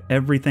move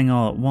everything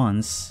all at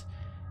once.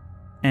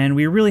 And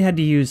we really had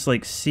to use,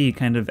 like, C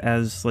kind of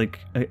as, like,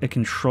 a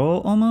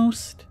control,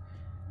 almost.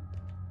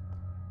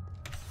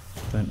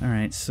 But,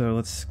 alright, so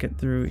let's get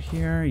through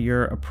here.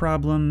 You're a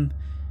problem.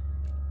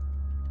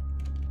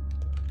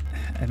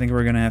 I think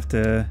we're gonna have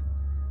to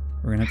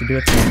do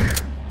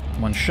it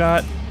one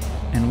shot,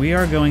 and we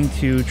are going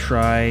to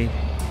try...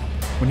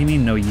 What do you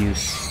mean, no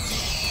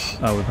use?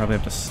 Oh, we probably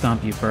have to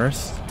stomp you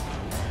first.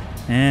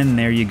 And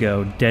there you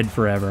go, dead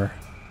forever.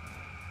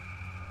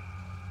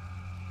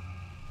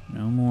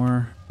 No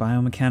more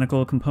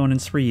biomechanical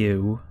components for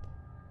you.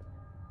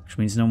 Which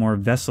means no more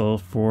vessel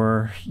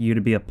for you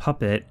to be a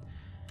puppet.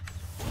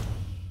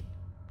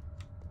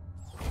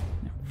 I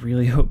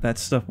really hope that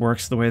stuff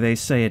works the way they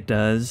say it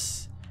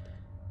does.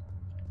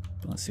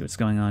 But let's see what's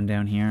going on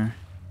down here.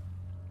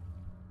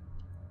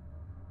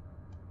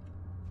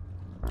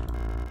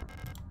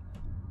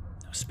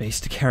 No space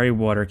to carry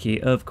water key,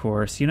 of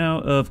course. You know,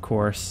 of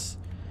course.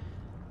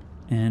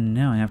 And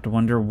now I have to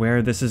wonder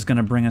where this is going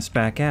to bring us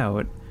back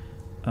out.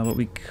 What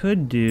we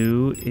could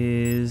do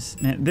is...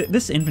 Man,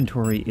 this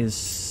inventory is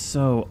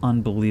so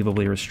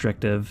unbelievably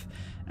restrictive,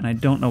 and I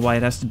don't know why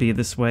it has to be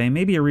this way.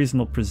 Maybe a reason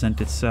will present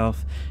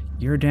itself.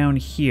 You're down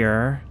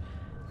here.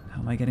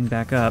 How am I getting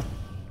back up?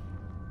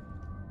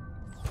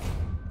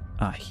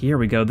 Ah, here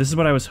we go. This is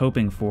what I was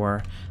hoping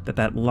for.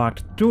 That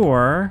locked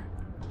door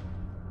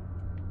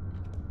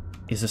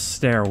is a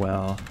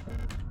stairwell.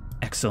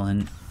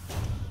 Excellent.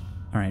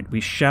 Alright,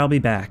 we shall be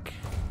back.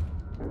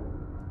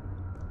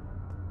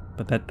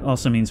 But that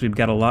also means we've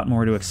got a lot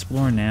more to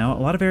explore now. A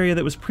lot of area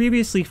that was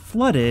previously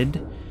flooded,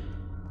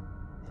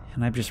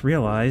 and I've just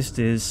realized,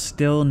 is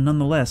still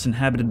nonetheless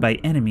inhabited by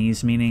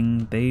enemies,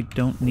 meaning they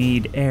don't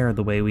need air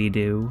the way we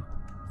do.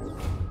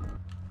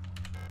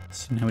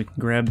 So now we can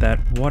grab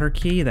that water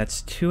key.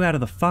 That's 2 out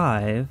of the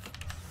 5.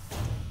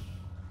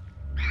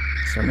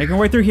 Start making our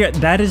way through here.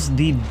 That is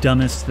the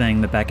dumbest thing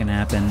that can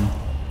happen.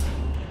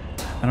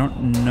 I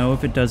don't know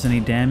if it does any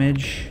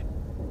damage.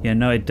 Yeah,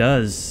 no, it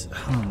does.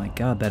 Oh my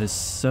god, that is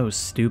so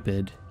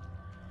stupid.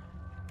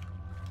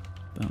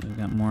 But we've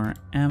got more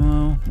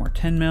ammo, more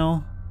 10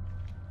 mil.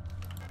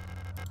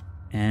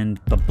 And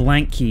the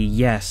blank key,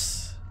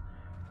 yes.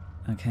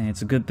 Okay,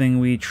 it's a good thing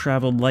we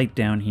traveled light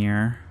down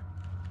here.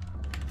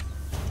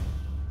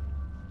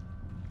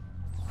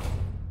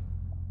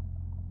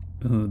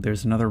 Ooh,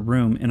 there's another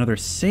room, another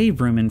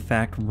save room, in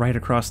fact, right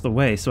across the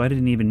way, so I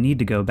didn't even need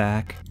to go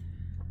back.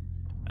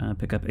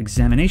 Pick up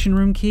examination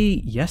room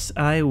key. Yes,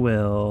 I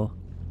will.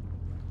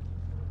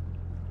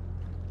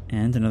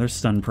 And another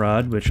stun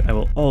prod, which I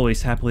will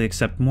always happily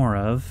accept more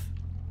of.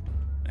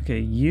 Okay,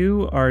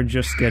 you are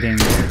just getting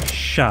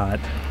shot.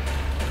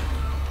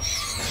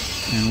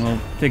 And we'll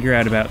figure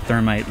out about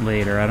thermite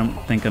later. I don't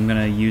think I'm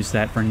gonna use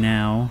that for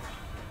now.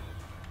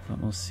 But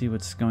we'll see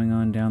what's going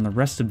on down the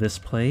rest of this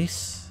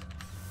place.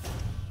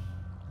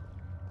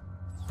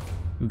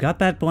 We've got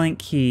that blank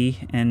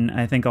key, and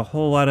I think a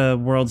whole lot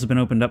of worlds have been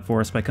opened up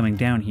for us by coming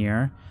down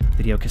here.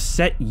 Video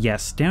cassette,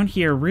 yes. Down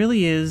here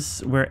really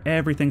is where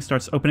everything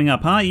starts opening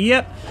up, huh?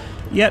 Yep.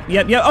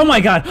 Oh my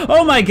god!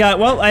 Oh my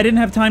god! Well, I didn't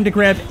have time to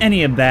grab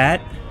any of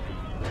that.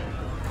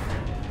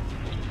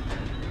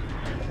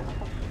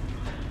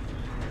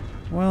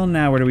 Well,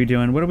 now what are we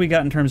doing? What do we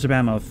got in terms of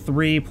ammo?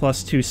 3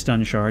 plus 2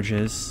 stun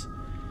charges.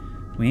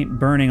 We ain't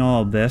burning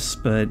all of this,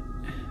 but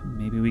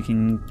maybe we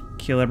can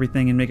kill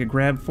everything and make a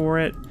grab for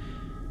it.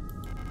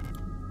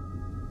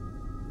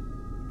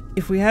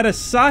 If we had a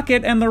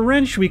socket and the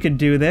wrench, we could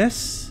do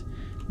this.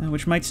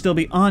 Which might still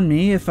be on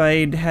me if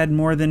I'd had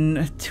more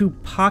than 2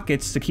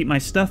 pockets to keep my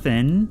stuff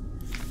in.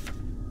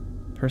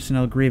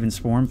 Personnel grievance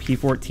form,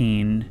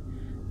 P14.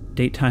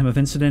 Date time of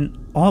incident,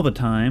 all the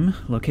time.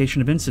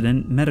 Location of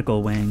incident,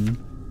 medical wing.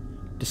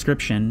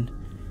 Description.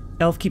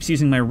 Elf keeps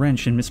using my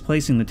wrench and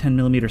misplacing the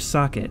 10mm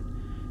socket.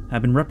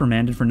 I've been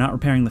reprimanded for not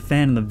repairing the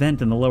fan and the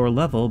vent in the lower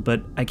level,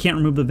 but I can't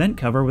remove the vent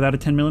cover without a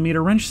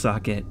 10mm wrench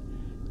socket.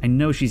 I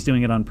know she's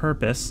doing it on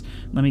purpose.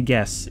 Let me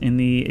guess. In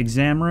the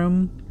exam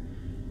room?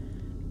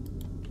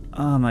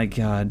 Oh my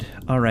god.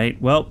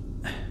 Alright, well,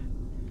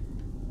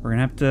 we're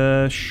gonna have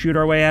to shoot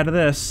our way out of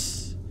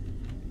this.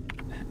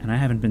 And I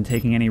haven't been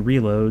taking any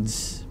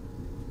reloads.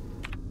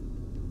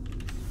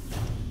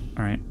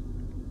 Alright.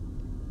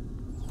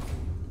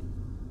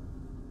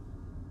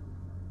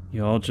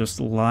 You all just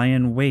lie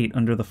in wait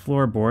under the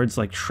floorboards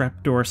like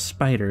trapdoor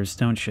spiders,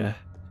 don't you?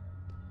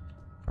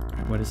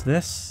 Alright, what is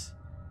this?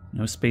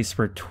 No space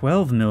for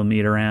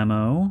 12mm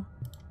ammo.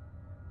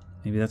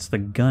 Maybe that's the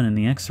gun in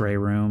the X-ray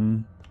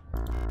room.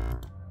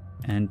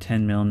 And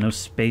 10mm, no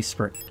space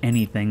for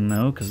anything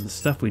though, because of the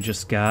stuff we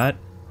just got.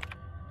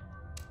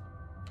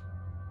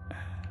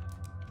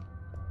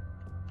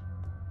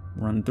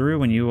 Run through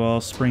when you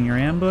all spring your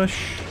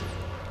ambush.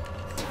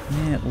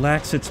 Yeah, it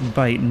lacks its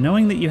bite.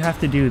 Knowing that you have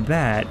to do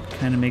that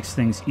kind of makes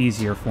things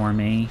easier for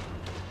me.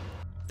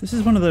 This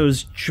is one of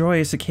those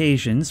joyous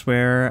occasions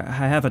where I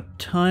have a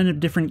ton of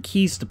different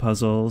keys to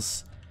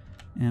puzzles,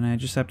 and I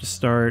just have to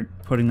start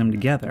putting them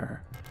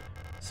together.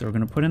 So we're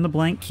going to put in the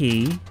blank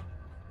key.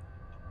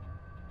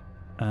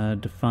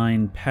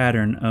 Define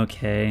pattern,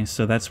 okay,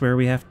 so that's where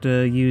we have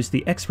to use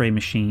the X-ray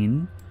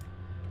machine,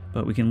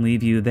 but we can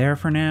leave you there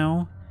for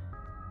now.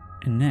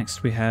 And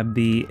next we have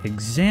the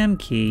exam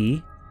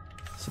key,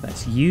 so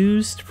that's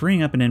used,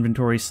 freeing up an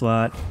inventory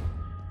slot,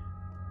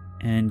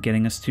 and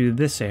getting us to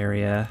this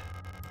area.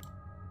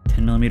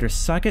 10mm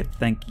socket,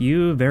 thank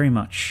you very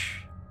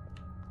much.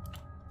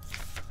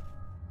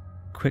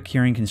 Quick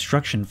curing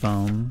construction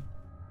foam.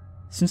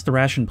 Since the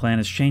ration plan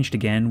has changed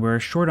again, we're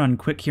short on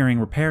quick curing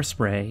repair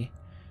spray.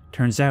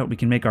 Turns out we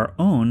can make our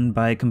own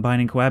by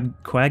combining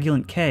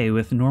coagulant K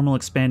with normal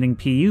expanding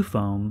PU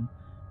foam.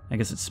 I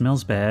guess it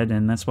smells bad,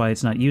 and that's why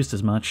it's not used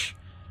as much.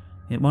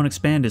 It won't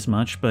expand as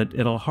much, but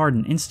it'll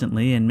harden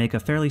instantly and make a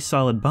fairly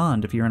solid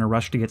bond if you're in a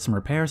rush to get some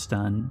repairs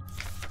done.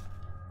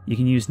 You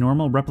can use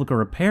normal replica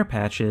repair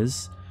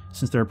patches,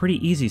 since they're a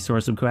pretty easy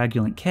source of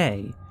coagulant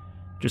K.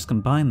 Just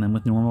combine them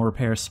with normal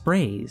repair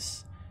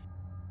sprays.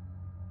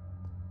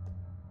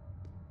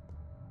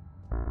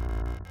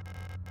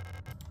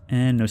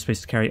 And no space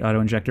to carry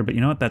auto-injector, but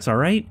you know what, that's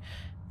alright.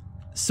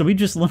 So we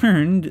just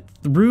learned,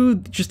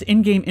 through just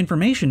in-game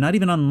information, not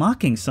even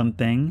unlocking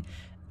something,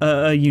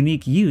 a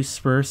unique use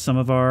for some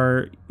of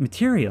our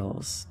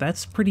materials.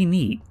 That's pretty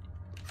neat.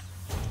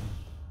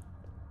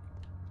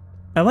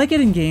 I like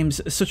it in games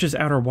such as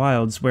Outer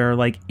Wilds, where,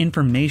 like,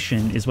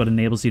 information is what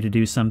enables you to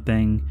do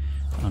something.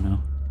 Oh no.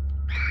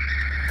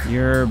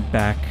 You're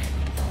back.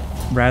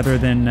 Rather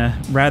than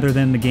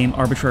the game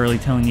arbitrarily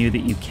telling you that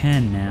you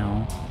can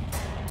now.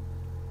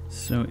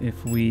 So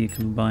if we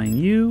combine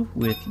you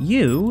with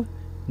you,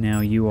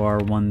 now you are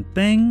one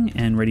thing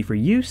and ready for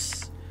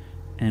use.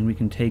 And we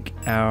can take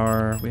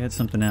our... we had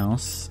something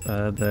else.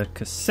 The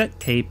cassette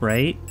tape,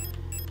 right?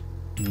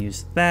 And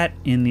use that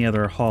in the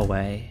other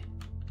hallway.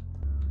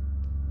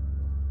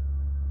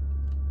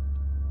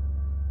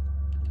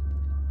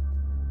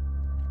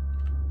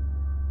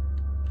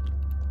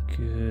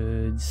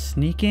 Good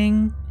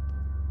sneaking.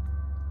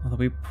 Although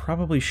we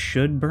probably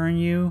should burn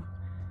you.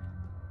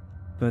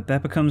 But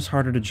that becomes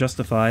harder to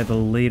justify the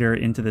later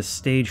into the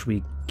stage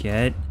we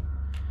get.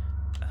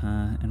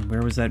 And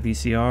where was that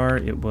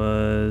VCR? It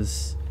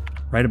was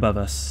right above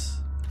us.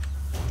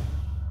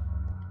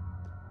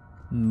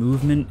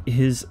 Movement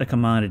is a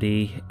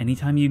commodity.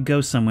 Anytime you go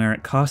somewhere,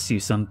 it costs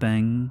you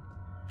something.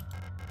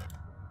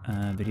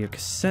 Video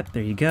cassette,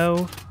 there you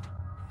go.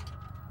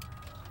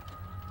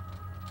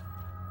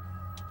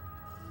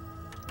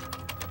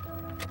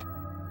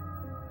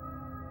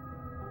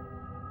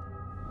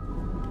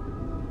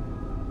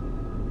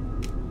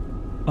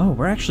 Oh,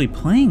 we're actually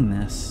playing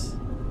this.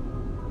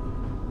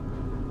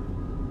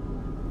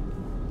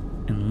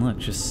 And look,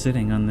 just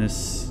sitting on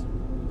this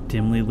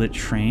dimly lit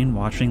train,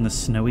 watching the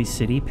snowy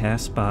city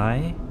pass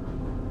by.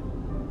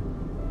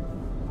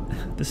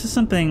 This is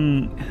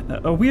something,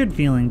 a weird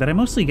feeling that I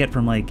mostly get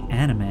from, like,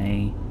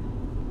 anime.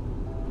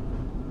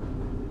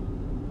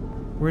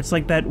 Where it's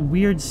like that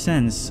weird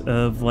sense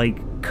of,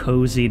 like,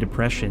 cozy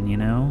depression, you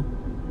know?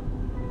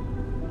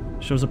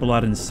 Shows up a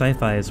lot in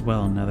sci-fi as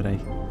well, now that I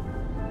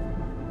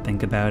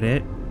think about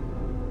it.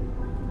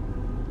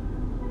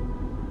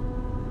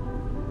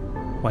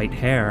 White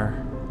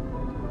hair.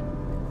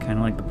 Kind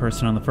of like the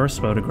person on the first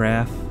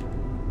photograph.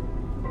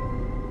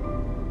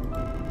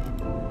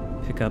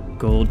 Pick up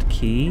gold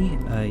key.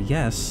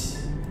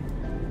 Yes.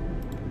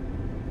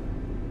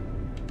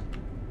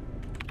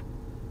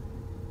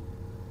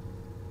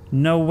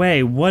 No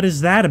way, what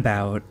is that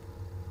about?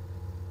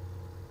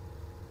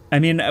 I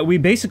mean, we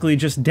basically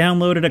just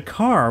downloaded a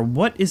car.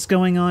 What is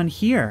going on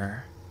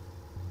here?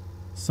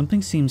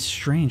 Something seems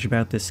strange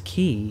about this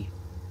key.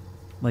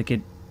 Like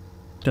it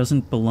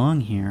doesn't belong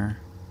here.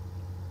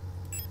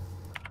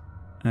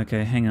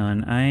 Okay, hang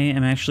on. I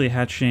am actually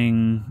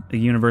hatching a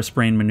universe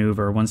brain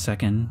maneuver. 1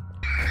 second.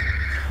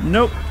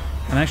 Nope.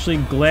 I'm actually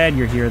glad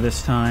you're here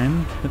this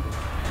time.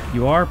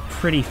 You are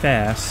pretty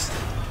fast.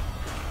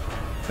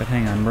 But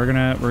hang on, we're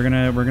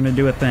gonna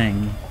do a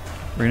thing.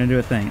 We're gonna do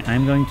a thing.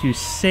 I'm going to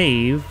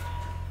save,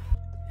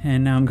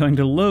 and now I'm going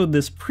to load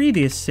this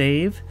previous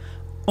save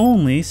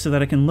only so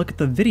that I can look at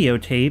the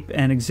videotape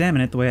and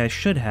examine it the way I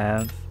should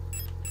have.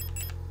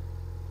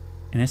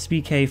 An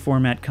SBK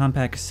format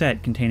compact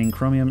cassette containing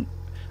chromium...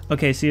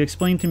 Okay, so you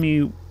explained to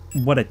me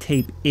what a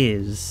tape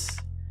is.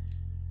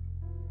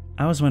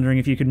 I was wondering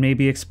if you could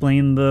maybe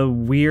explain the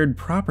weird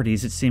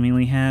properties it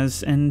seemingly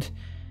has, and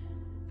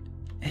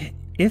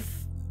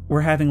if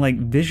we're having, like,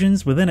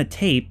 visions within a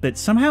tape that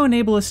somehow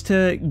enable us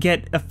to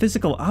get a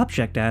physical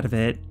object out of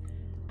it,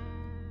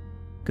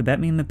 could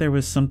that mean that there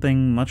was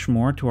something much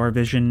more to our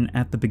vision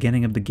at the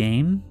beginning of the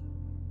game?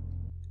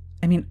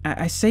 I mean,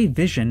 I say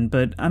vision,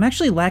 but I'm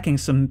actually lacking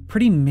some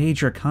pretty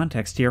major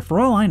context here. For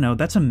all I know,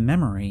 that's a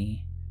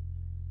memory.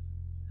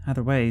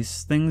 Either way,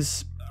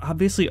 things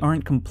obviously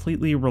aren't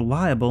completely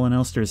reliable in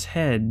Elster's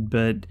head,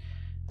 but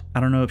I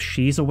don't know if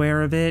she's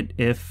aware of it,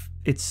 if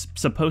it's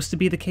supposed to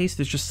be the case.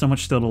 There's just so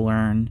much still to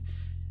learn.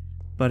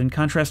 But in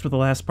contrast with the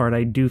last part,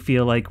 I do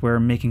feel like we're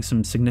making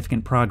some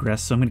significant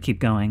progress, so I'm going to keep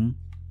going.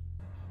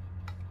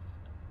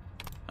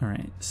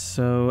 Alright,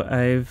 so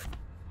I've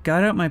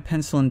got out my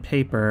pencil and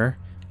paper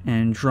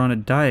and drawn a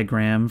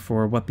diagram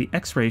for what the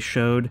x-ray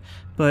showed,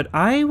 but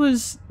I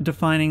was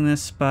defining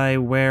this by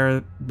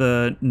where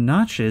the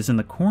notch is in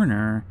the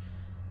corner,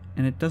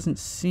 and it doesn't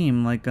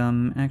seem like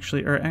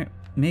actually, or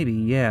maybe,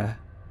 yeah.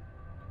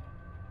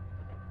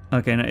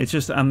 Okay, no, it's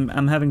just,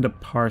 I'm having to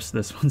parse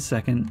this 1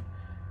 second.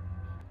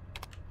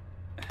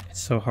 It's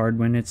so hard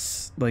when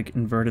it's, like,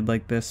 inverted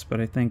like this, but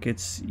I think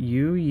it's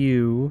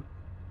U,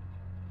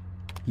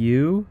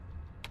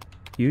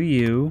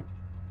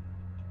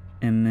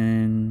 and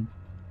then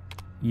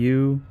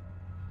U.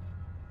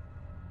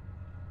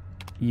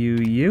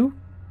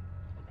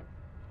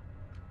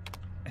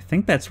 I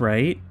think that's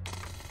right.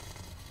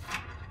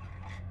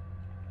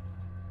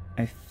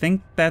 I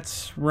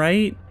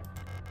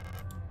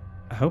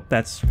hope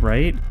that's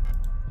right.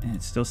 And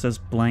it still says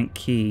blank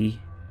key.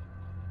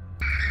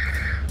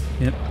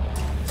 Yep.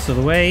 So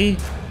the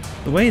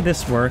way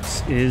this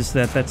works is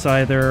that that's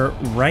either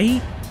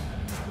right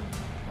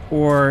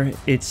or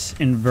it's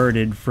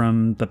inverted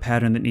from the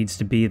pattern that needs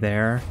to be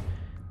there,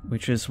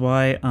 which is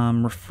why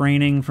I'm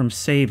refraining from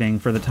saving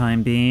for the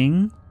time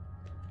being.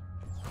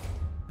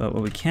 But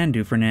what we can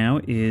do for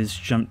now is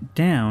jump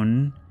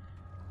down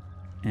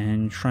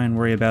and try and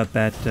worry about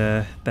that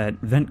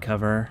vent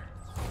cover.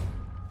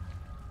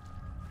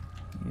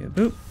 Yeah,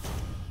 boop.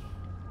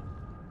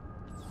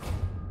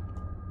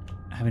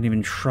 I haven't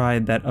even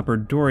tried that upper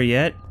door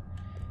yet.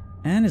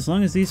 And as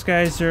long as these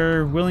guys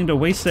are willing to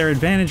waste their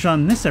advantage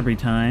on this every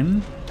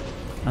time,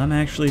 I'm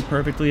actually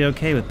perfectly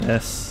okay with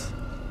this.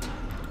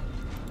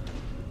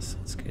 So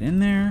let's get in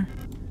there.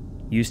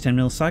 Use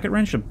 10mm socket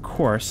wrench, of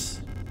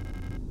course.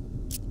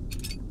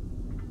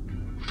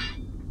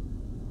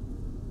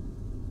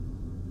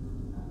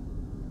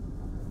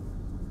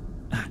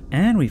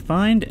 And we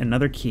find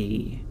another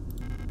key.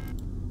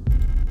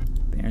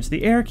 There's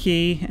the air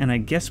key, and I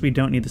guess we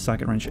don't need the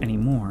socket wrench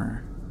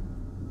anymore.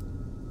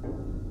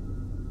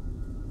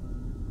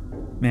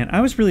 Man,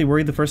 I was really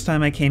worried the first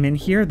time I came in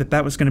here that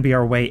that was going to be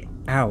our way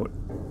out.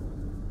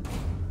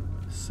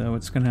 So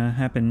what's going to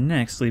happen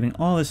next, leaving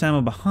all this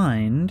ammo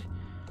behind,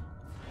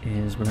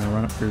 is we're going to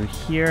run up through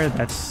here.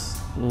 That's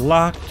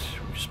locked,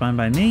 which is fine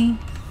by me.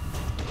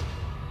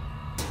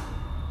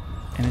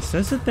 And it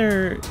says that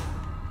there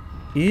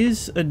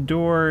is a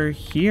door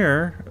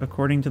here,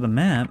 according to the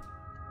map.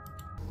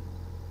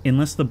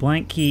 Unless the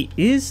blank key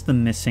is the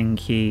missing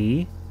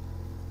key,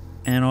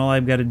 and all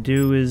I've got to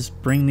do is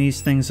bring these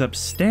things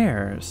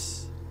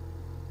upstairs.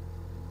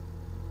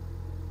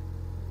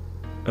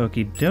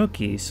 Okie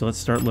dokie, so let's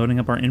start loading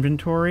up our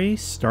inventory,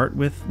 start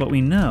with what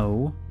we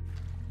know,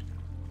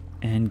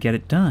 and get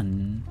it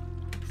done.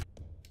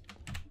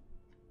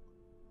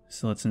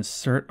 So let's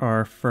insert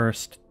our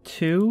first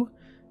two.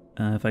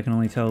 If I can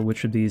only tell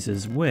which of these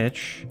is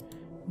which.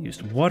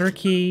 Used water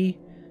key.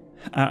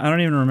 I don't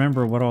even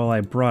remember what all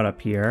I brought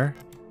up here.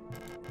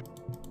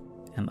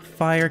 And the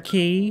fire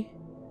key.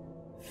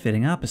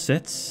 Fitting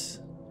opposites.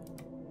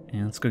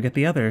 And let's go get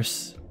the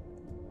others.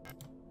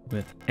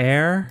 With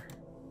air.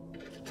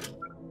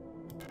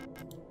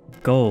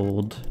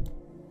 Gold.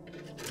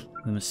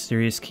 The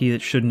mysterious key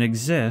that shouldn't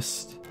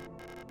exist.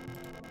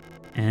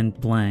 And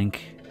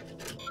blank.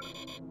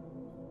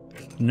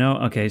 No,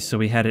 okay, so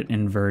we had it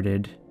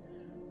inverted.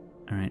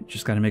 Alright,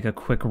 just gotta make a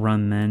quick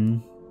run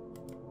then.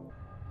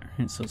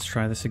 Alright, so let's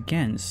try this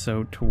again.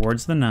 So,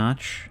 towards the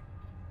notch.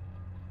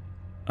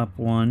 Up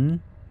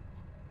one.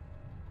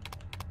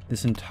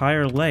 This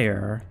entire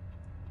layer.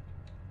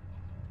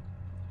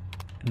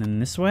 And then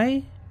this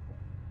way?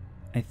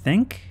 I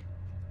think?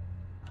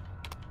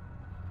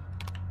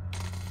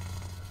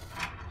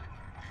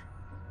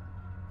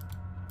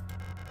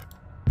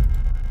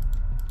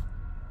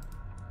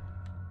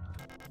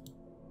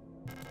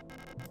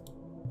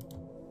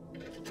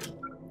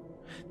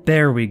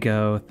 There we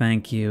go,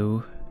 thank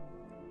you.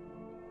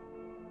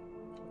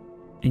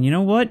 And you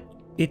know what?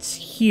 It's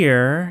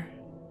here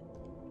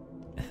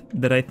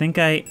that I think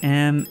I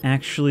am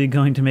actually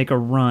going to make a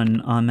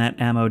run on that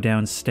ammo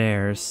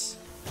downstairs.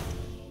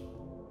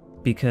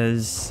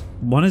 Because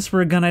one is for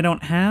a gun I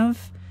don't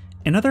have,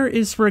 another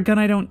is for a gun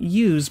I don't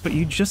use, but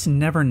you just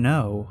never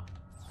know.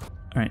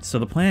 Alright, so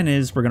the plan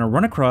is we're gonna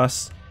run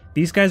across,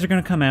 these guys are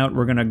gonna come out,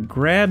 we're gonna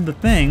grab the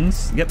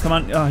things. Yep, come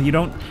on. Oh, you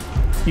don't...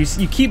 You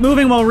keep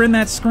moving while we're in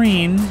that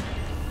screen.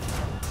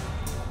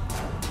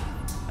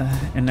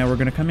 And now we're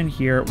gonna come in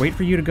here, wait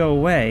for you to go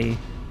away,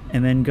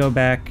 and then go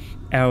back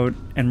out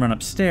and run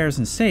upstairs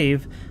and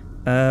save.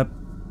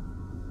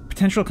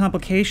 Potential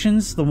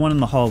complications, the one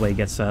in the hallway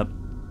gets up.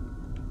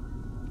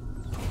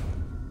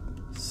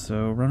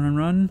 So run, run,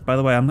 run. By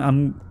the way,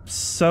 I'm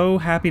so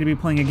happy to be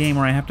playing a game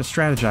where I have to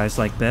strategize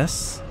like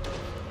this.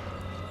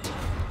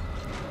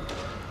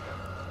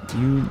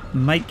 You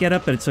might get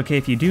up, but it's okay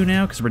if you do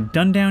now, because we're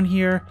done down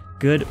here.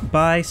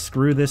 Goodbye,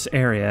 screw this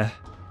area.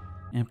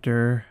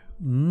 After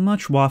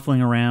much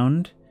waffling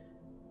around,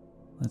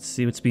 let's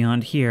see what's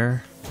beyond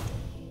here.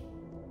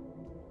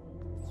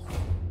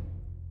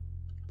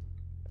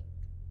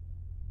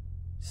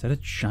 Is that a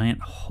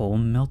giant hole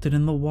melted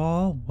in the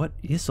wall? What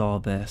is all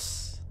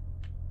this?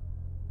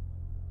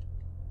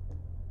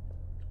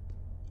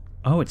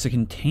 Oh, it's a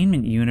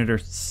containment unit or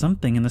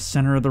something in the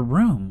center of the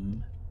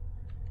room.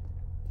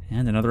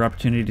 And another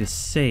opportunity to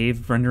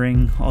save,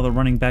 rendering all the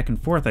running back and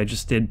forth I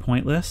just did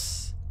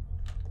pointless.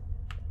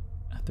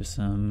 There's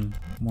some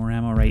more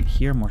ammo right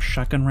here, more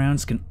shotgun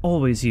rounds, can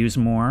always use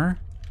more.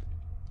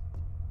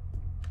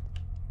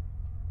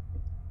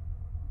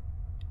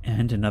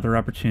 And another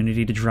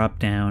opportunity to drop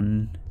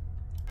down.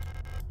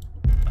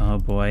 Oh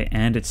boy,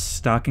 and it's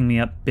stocking me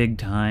up big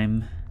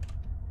time.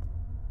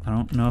 I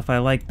don't know if I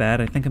like that.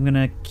 I think I'm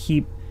gonna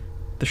keep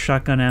the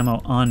shotgun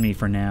ammo on me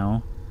for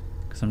now,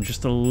 because I'm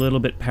just a little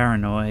bit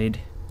paranoid.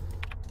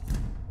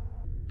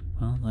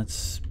 Well,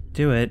 let's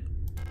do it.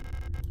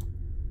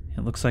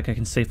 It looks like I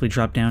can safely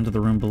drop down to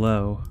the room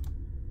below.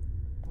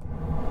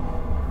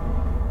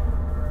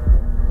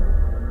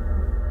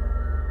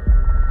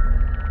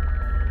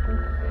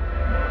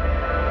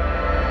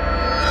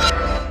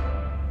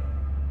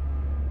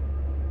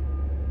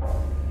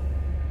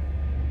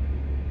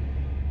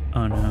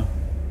 Oh no.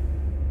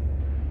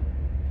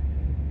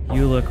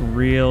 You look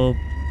real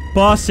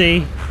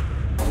bossy.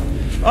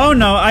 Oh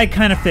no, I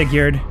kind of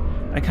figured.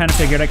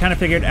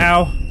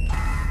 Ow.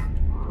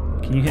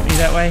 Can you hit me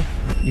that way?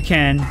 You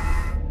can.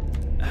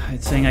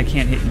 It's saying I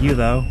can't hit you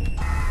though.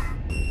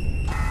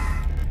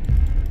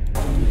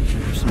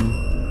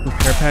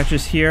 Care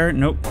patches here.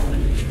 Nope.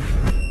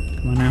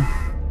 Come on now.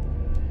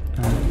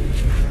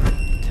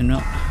 10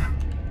 mil.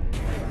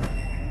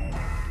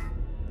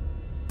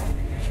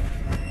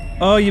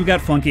 Oh, you've got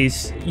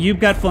flunkies. You've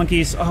got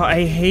flunkies. Oh,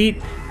 I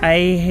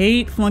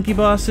hate flunky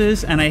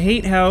bosses, and I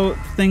hate how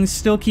things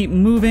still keep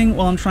moving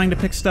while I'm trying to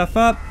pick stuff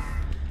up.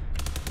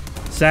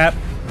 Zap.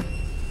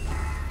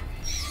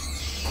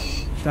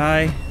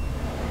 Die.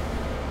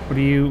 What are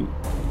you...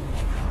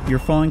 You're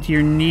falling to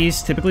your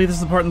knees. Typically, this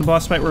is the part in the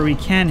boss fight where we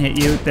can hit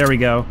you. There we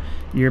go.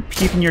 You're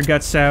puking your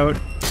guts out.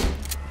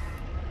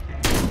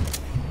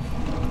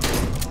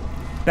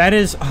 That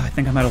is... Oh, I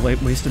think I might have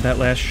wasted that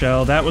last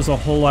shell. That was a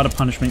whole lot of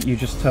punishment you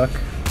just took.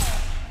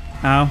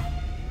 Ow.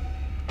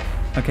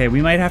 Okay,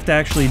 we might have to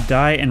actually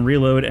die and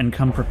reload and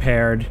come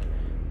prepared.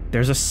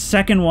 There's a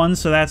second one,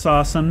 so that's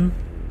awesome.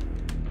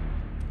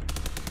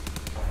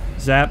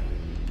 Zap.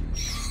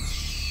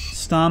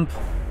 Stomp.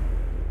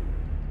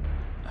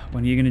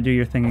 When are you gonna do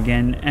your thing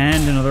again?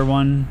 And another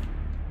one.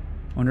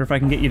 Wonder if I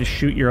can get you to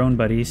shoot your own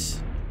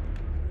buddies.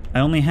 I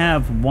only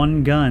have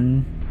one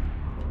gun.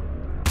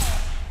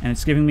 And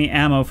it's giving me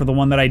ammo for the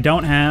one that I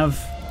don't have.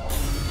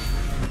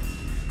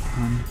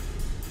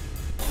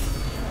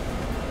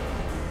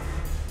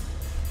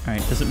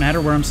 Alright, does it matter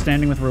where I'm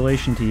standing with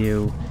relation to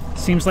you?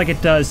 Seems like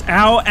it does.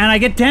 Ow! And I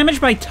get damaged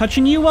by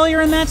touching you while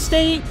you're in that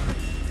state?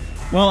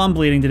 Well, I'm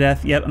bleeding to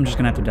death. Yep, I'm just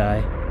gonna have to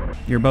die.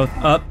 You're both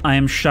up. I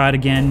am shot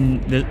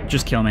again.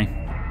 Just kill me.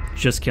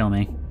 Just kill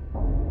me.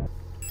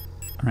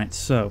 Alright,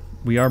 so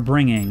we are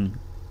bringing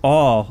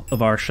all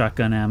of our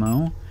shotgun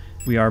ammo.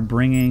 We are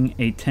bringing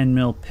a 10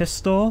 mil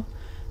pistol.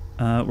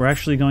 We're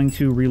actually going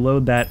to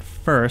reload that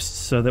first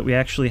so that we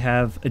actually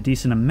have a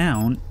decent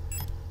amount.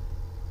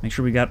 Make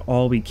sure we got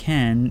all we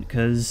can,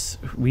 because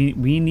we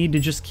need to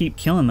just keep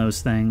killing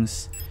those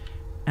things.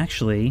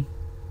 Actually,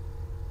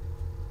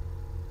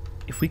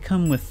 if we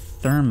come with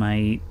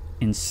thermite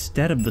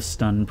instead of the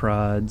stun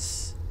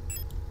prods,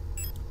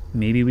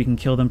 maybe we can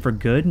kill them for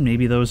good.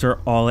 Maybe those are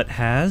all it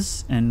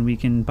has, and we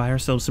can buy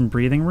ourselves some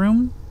breathing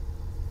room.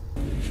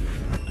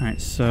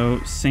 Alright, so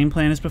same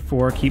plan as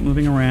before. Keep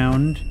moving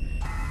around.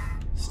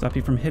 Stop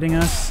you from hitting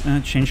us.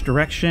 Change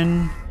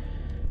direction.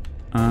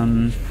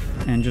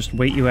 And just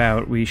wait you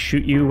out. We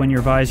shoot you when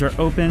your visor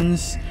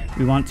opens.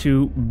 We want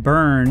to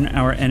burn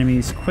our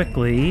enemies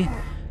quickly.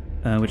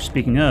 Which,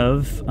 speaking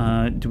of,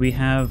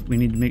 we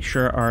need to make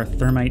sure our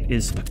thermite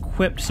is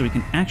equipped so we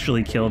can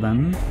actually kill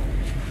them.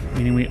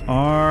 Meaning we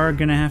are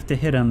gonna have to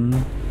hit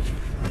them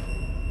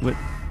with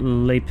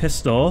Le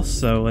Pistol,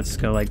 so let's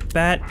go like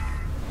that.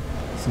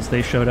 Since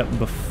they showed up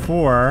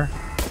before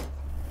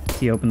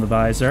he opened the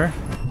visor.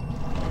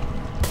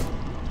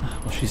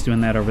 Well, she's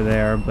doing that over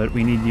there, but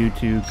we need you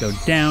to go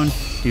down,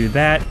 do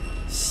that,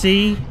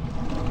 C,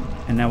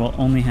 and now we'll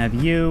only have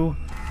you.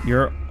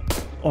 You're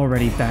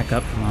already back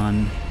up, come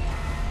on.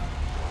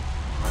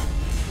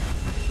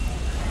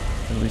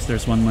 At least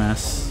there's one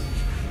less.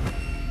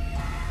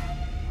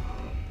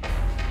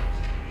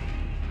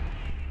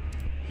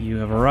 You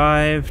have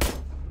arrived.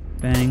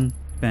 Bang,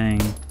 bang,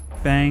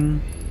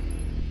 bang.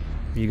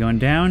 Are you going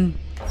down?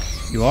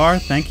 You are,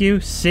 thank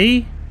you.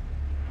 C.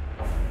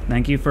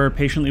 Thank you for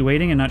patiently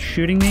waiting and not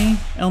shooting me,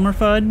 Elmer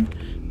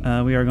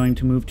Fudd. We are going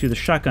to move to the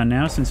shotgun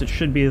now, since it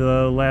should be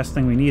the last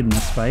thing we need in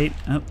this fight.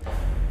 Oh.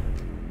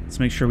 Let's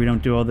make sure we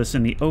don't do all this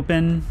in the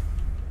open.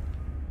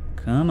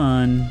 Come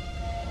on.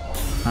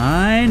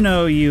 I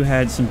know you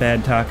had some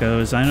bad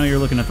tacos. I know you're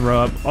looking to throw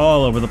up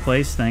all over the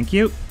place. Thank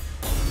you.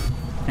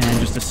 And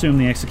just assume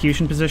the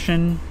execution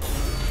position.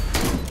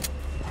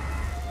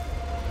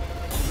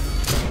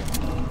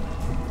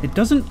 It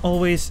doesn't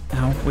always...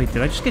 Ow, wait,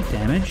 did I just get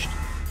damaged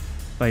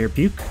by your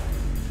puke?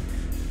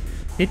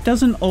 It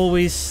doesn't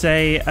always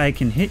say I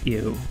can hit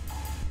you.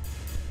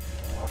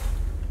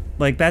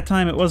 Like, that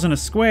time it wasn't a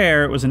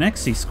square, it was an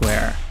XC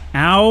square.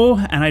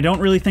 Ow, and I don't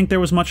really think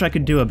there was much I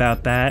could do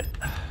about that.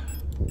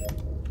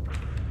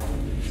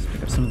 Let's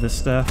pick up some of this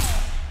stuff.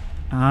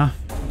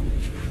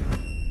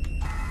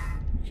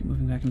 Keep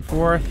moving back and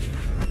forth.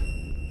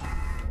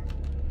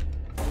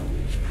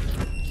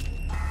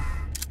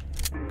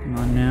 Come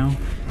on now.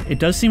 It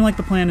does seem like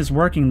the plan is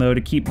working, though,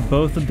 to keep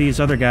both of these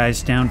other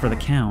guys down for the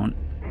count.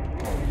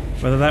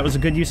 Whether that was a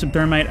good use of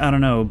thermite, I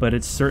don't know, but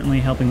it's certainly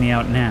helping me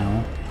out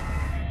now.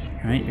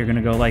 Alright, you're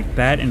gonna go like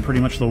that in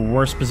pretty much the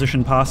worst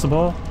position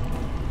possible.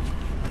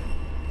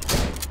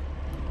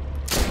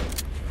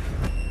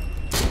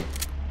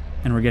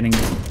 And we're getting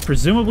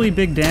presumably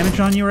big damage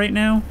on you right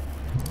now.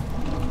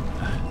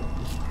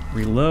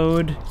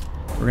 Reload.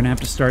 We're gonna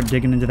have to start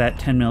digging into that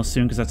 10 mil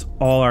soon, because that's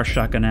all our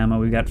shotgun ammo.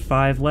 We've got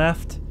 5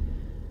 left.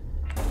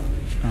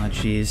 Oh,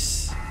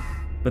 jeez.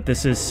 But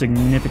this is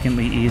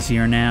significantly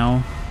easier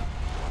now.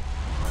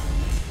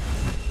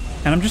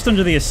 And I'm just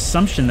under the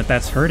assumption that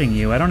that's hurting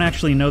you. I don't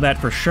actually know that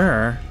for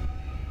sure.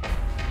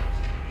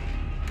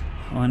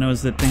 All I know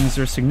is that things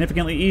are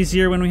significantly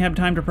easier when we have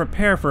time to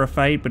prepare for a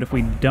fight, but if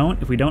we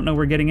don't know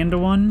we're getting into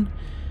one,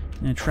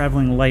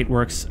 traveling light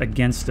works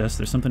against us.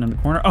 There's something in the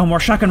corner. Oh, more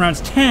shotgun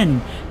rounds.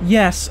 10!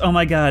 Yes! Oh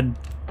my god.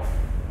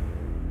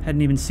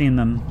 Hadn't even seen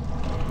them.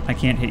 I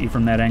can't hit you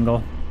from that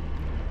angle.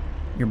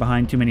 You're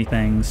behind too many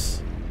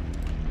things.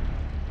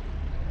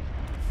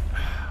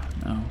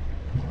 No.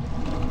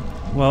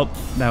 Well,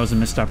 that was a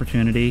missed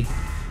opportunity.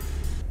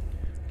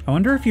 I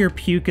wonder if your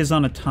puke is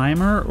on a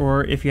timer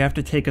or if you have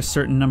to take a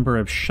certain number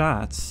of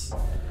shots.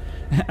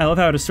 I love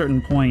how at a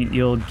certain point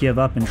you'll give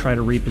up and try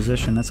to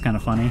reposition. That's kind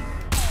of funny.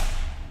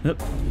 No,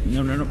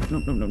 no, no, no,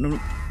 no, no, no.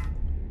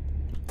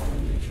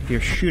 If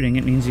you're shooting,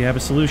 it means you have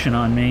a solution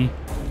on me.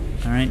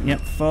 Alright, yep,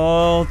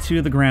 fall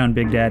to the ground,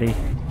 Big Daddy.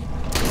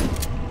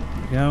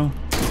 There we go.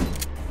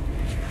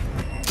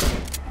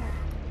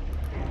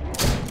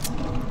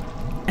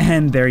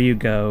 And there you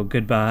go.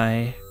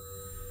 Goodbye.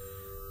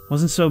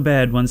 Wasn't so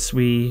bad once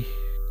we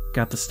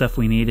got the stuff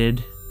we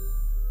needed.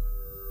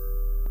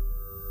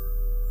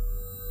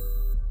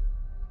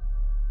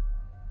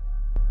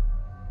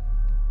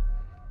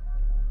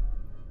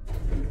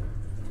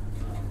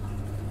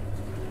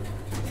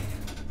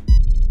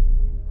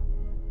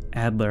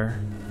 Adler.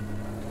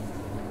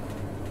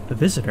 A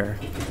visitor.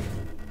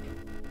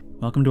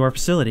 Welcome to our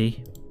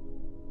facility.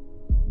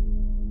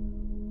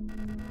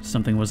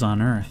 Something was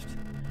unearthed.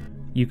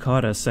 You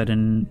caught us at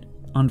an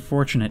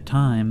unfortunate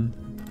time.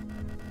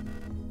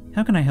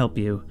 How can I help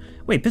you?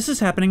 Wait, this is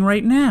happening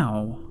right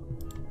now!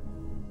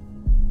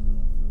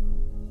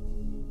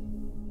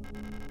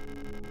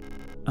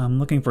 I'm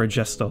looking for a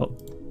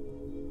Gestalt.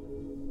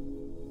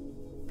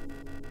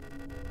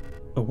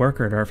 A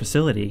worker at our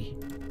facility.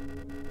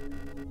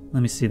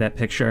 Let me see that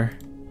picture.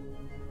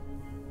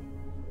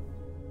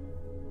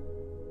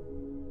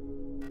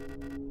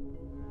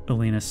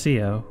 Alina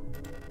Seo.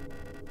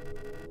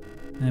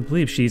 I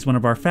believe she's one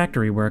of our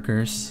factory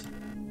workers.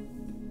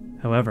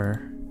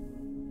 However...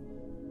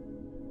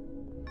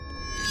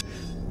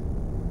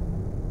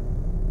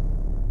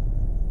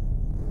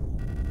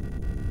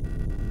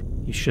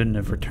 you shouldn't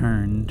have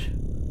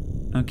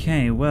returned.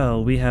 Okay,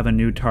 well, we have a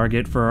new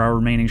target for our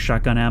remaining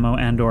shotgun ammo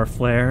and/or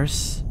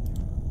flares.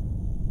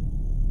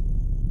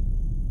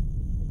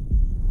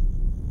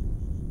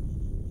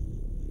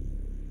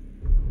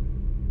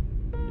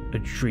 A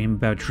dream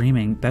about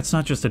dreaming. That's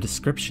not just a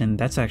description,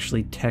 that's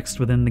actually text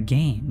within the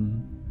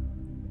game.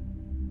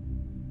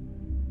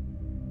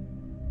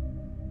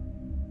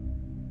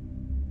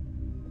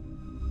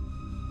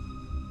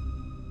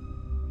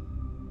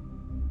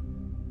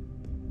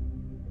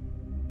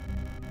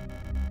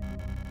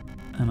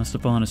 I must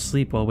have fallen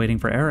asleep while waiting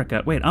for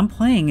Erica. Wait, I'm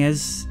playing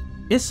as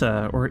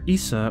Issa, or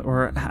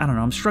I don't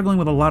know, I'm struggling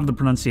with a lot of the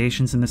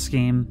pronunciations in this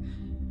game.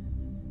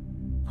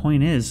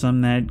 Point is,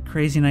 I'm that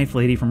crazy knife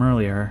lady from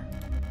earlier.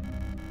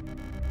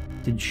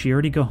 Did she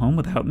already go home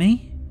without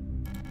me?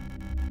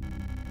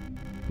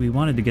 We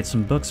wanted to get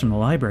some books from the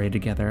library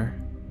together.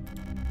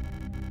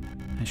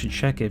 I should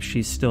check if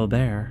she's still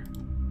there.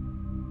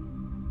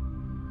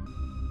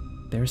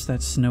 There's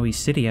that snowy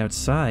city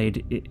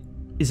outside.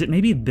 Is it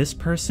maybe this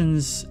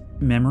person's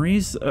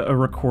memories? A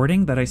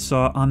recording that I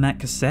saw on that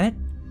cassette?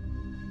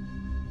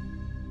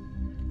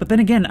 But then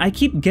again, I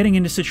keep getting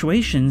into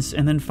situations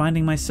and then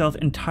finding myself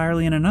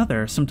entirely in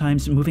another,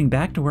 sometimes moving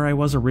back to where I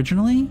was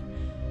originally.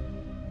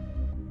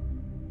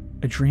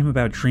 A dream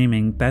about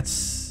dreaming,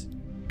 that's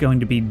going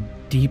to be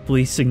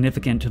deeply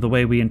significant to the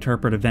way we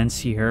interpret events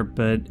here,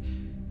 but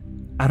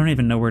I don't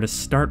even know where to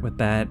start with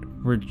that.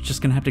 We're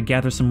just gonna have to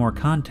gather some more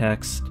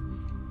context.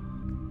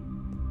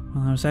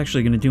 Well, I was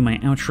actually gonna do my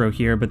outro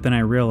here, but then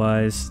I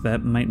realized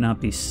that might not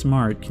be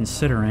smart,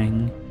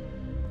 considering...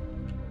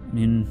 I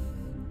mean,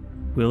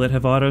 will it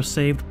have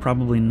autosaved?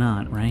 Probably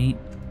not, right?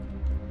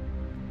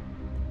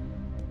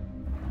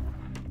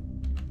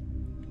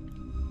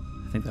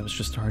 I think that was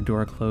just our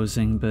door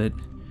closing, but...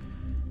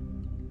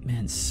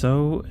 man,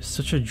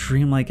 such a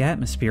dreamlike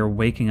atmosphere,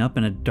 waking up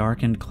in a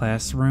darkened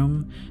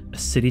classroom, a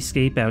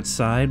cityscape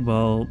outside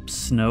while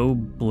snow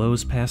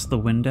blows past the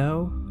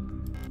window.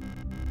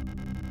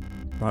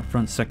 Brought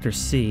front sector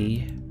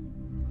C.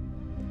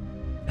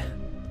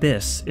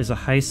 This is a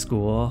high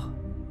school.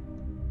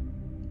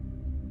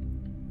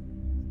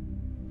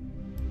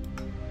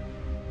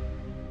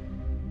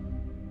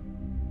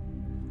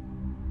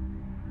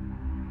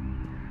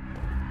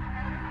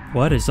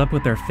 What is up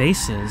with their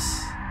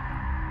faces?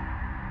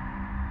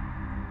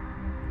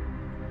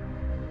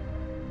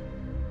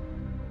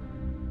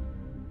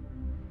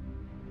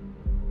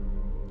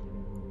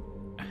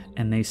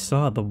 And they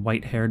saw the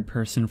white-haired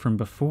person from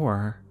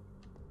before.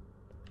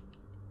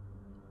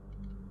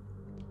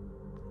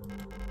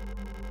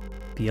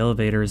 The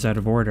elevator is out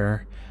of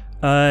order.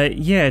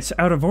 Yeah, it's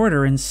out of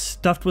order and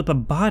stuffed with the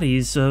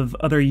bodies of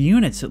other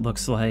units, it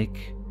looks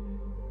like.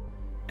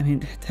 I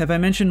mean, have I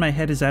mentioned my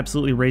head is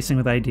absolutely racing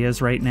with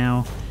ideas right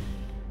now?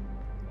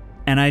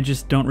 And I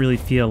just don't really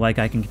feel like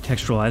I can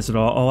contextualize it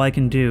all. All I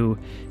can do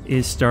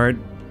is start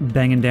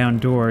banging down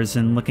doors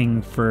and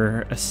looking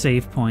for a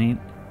save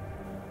point.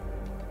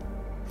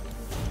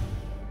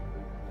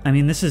 I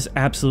mean, this is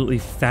absolutely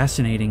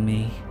fascinating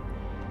me.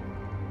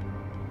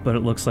 But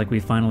it looks like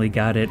we finally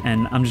got it,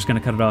 and I'm just gonna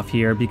cut it off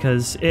here,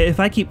 because if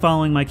I keep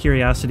following my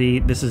curiosity,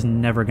 this is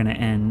never gonna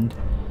end.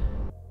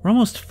 We're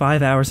almost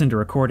 5 hours into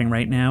recording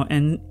right now,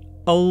 and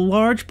a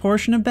large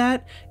portion of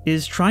that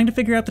is trying to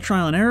figure out the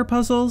trial and error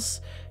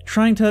puzzles,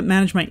 trying to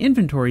manage my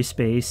inventory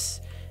space,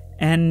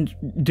 and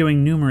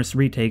doing numerous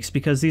retakes,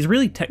 because these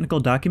really technical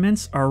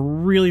documents are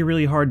really,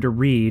 really hard to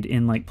read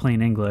in, like,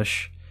 plain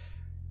English.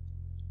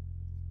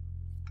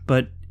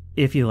 But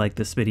if you like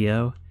this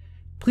video,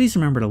 please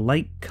remember to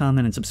like,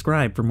 comment, and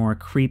subscribe for more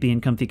creepy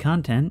and comfy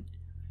content.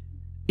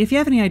 If you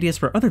have any ideas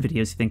for other videos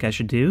you think I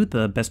should do,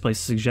 the best place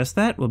to suggest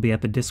that will be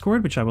at the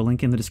Discord, which I will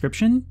link in the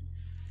description.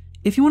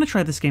 If you want to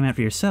try this game out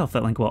for yourself,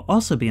 that link will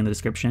also be in the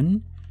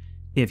description.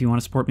 If you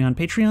want to support me on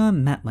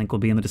Patreon, that link will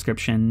be in the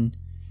description.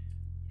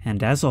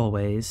 And as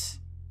always,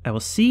 I will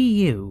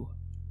see you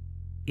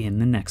in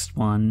the next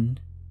one.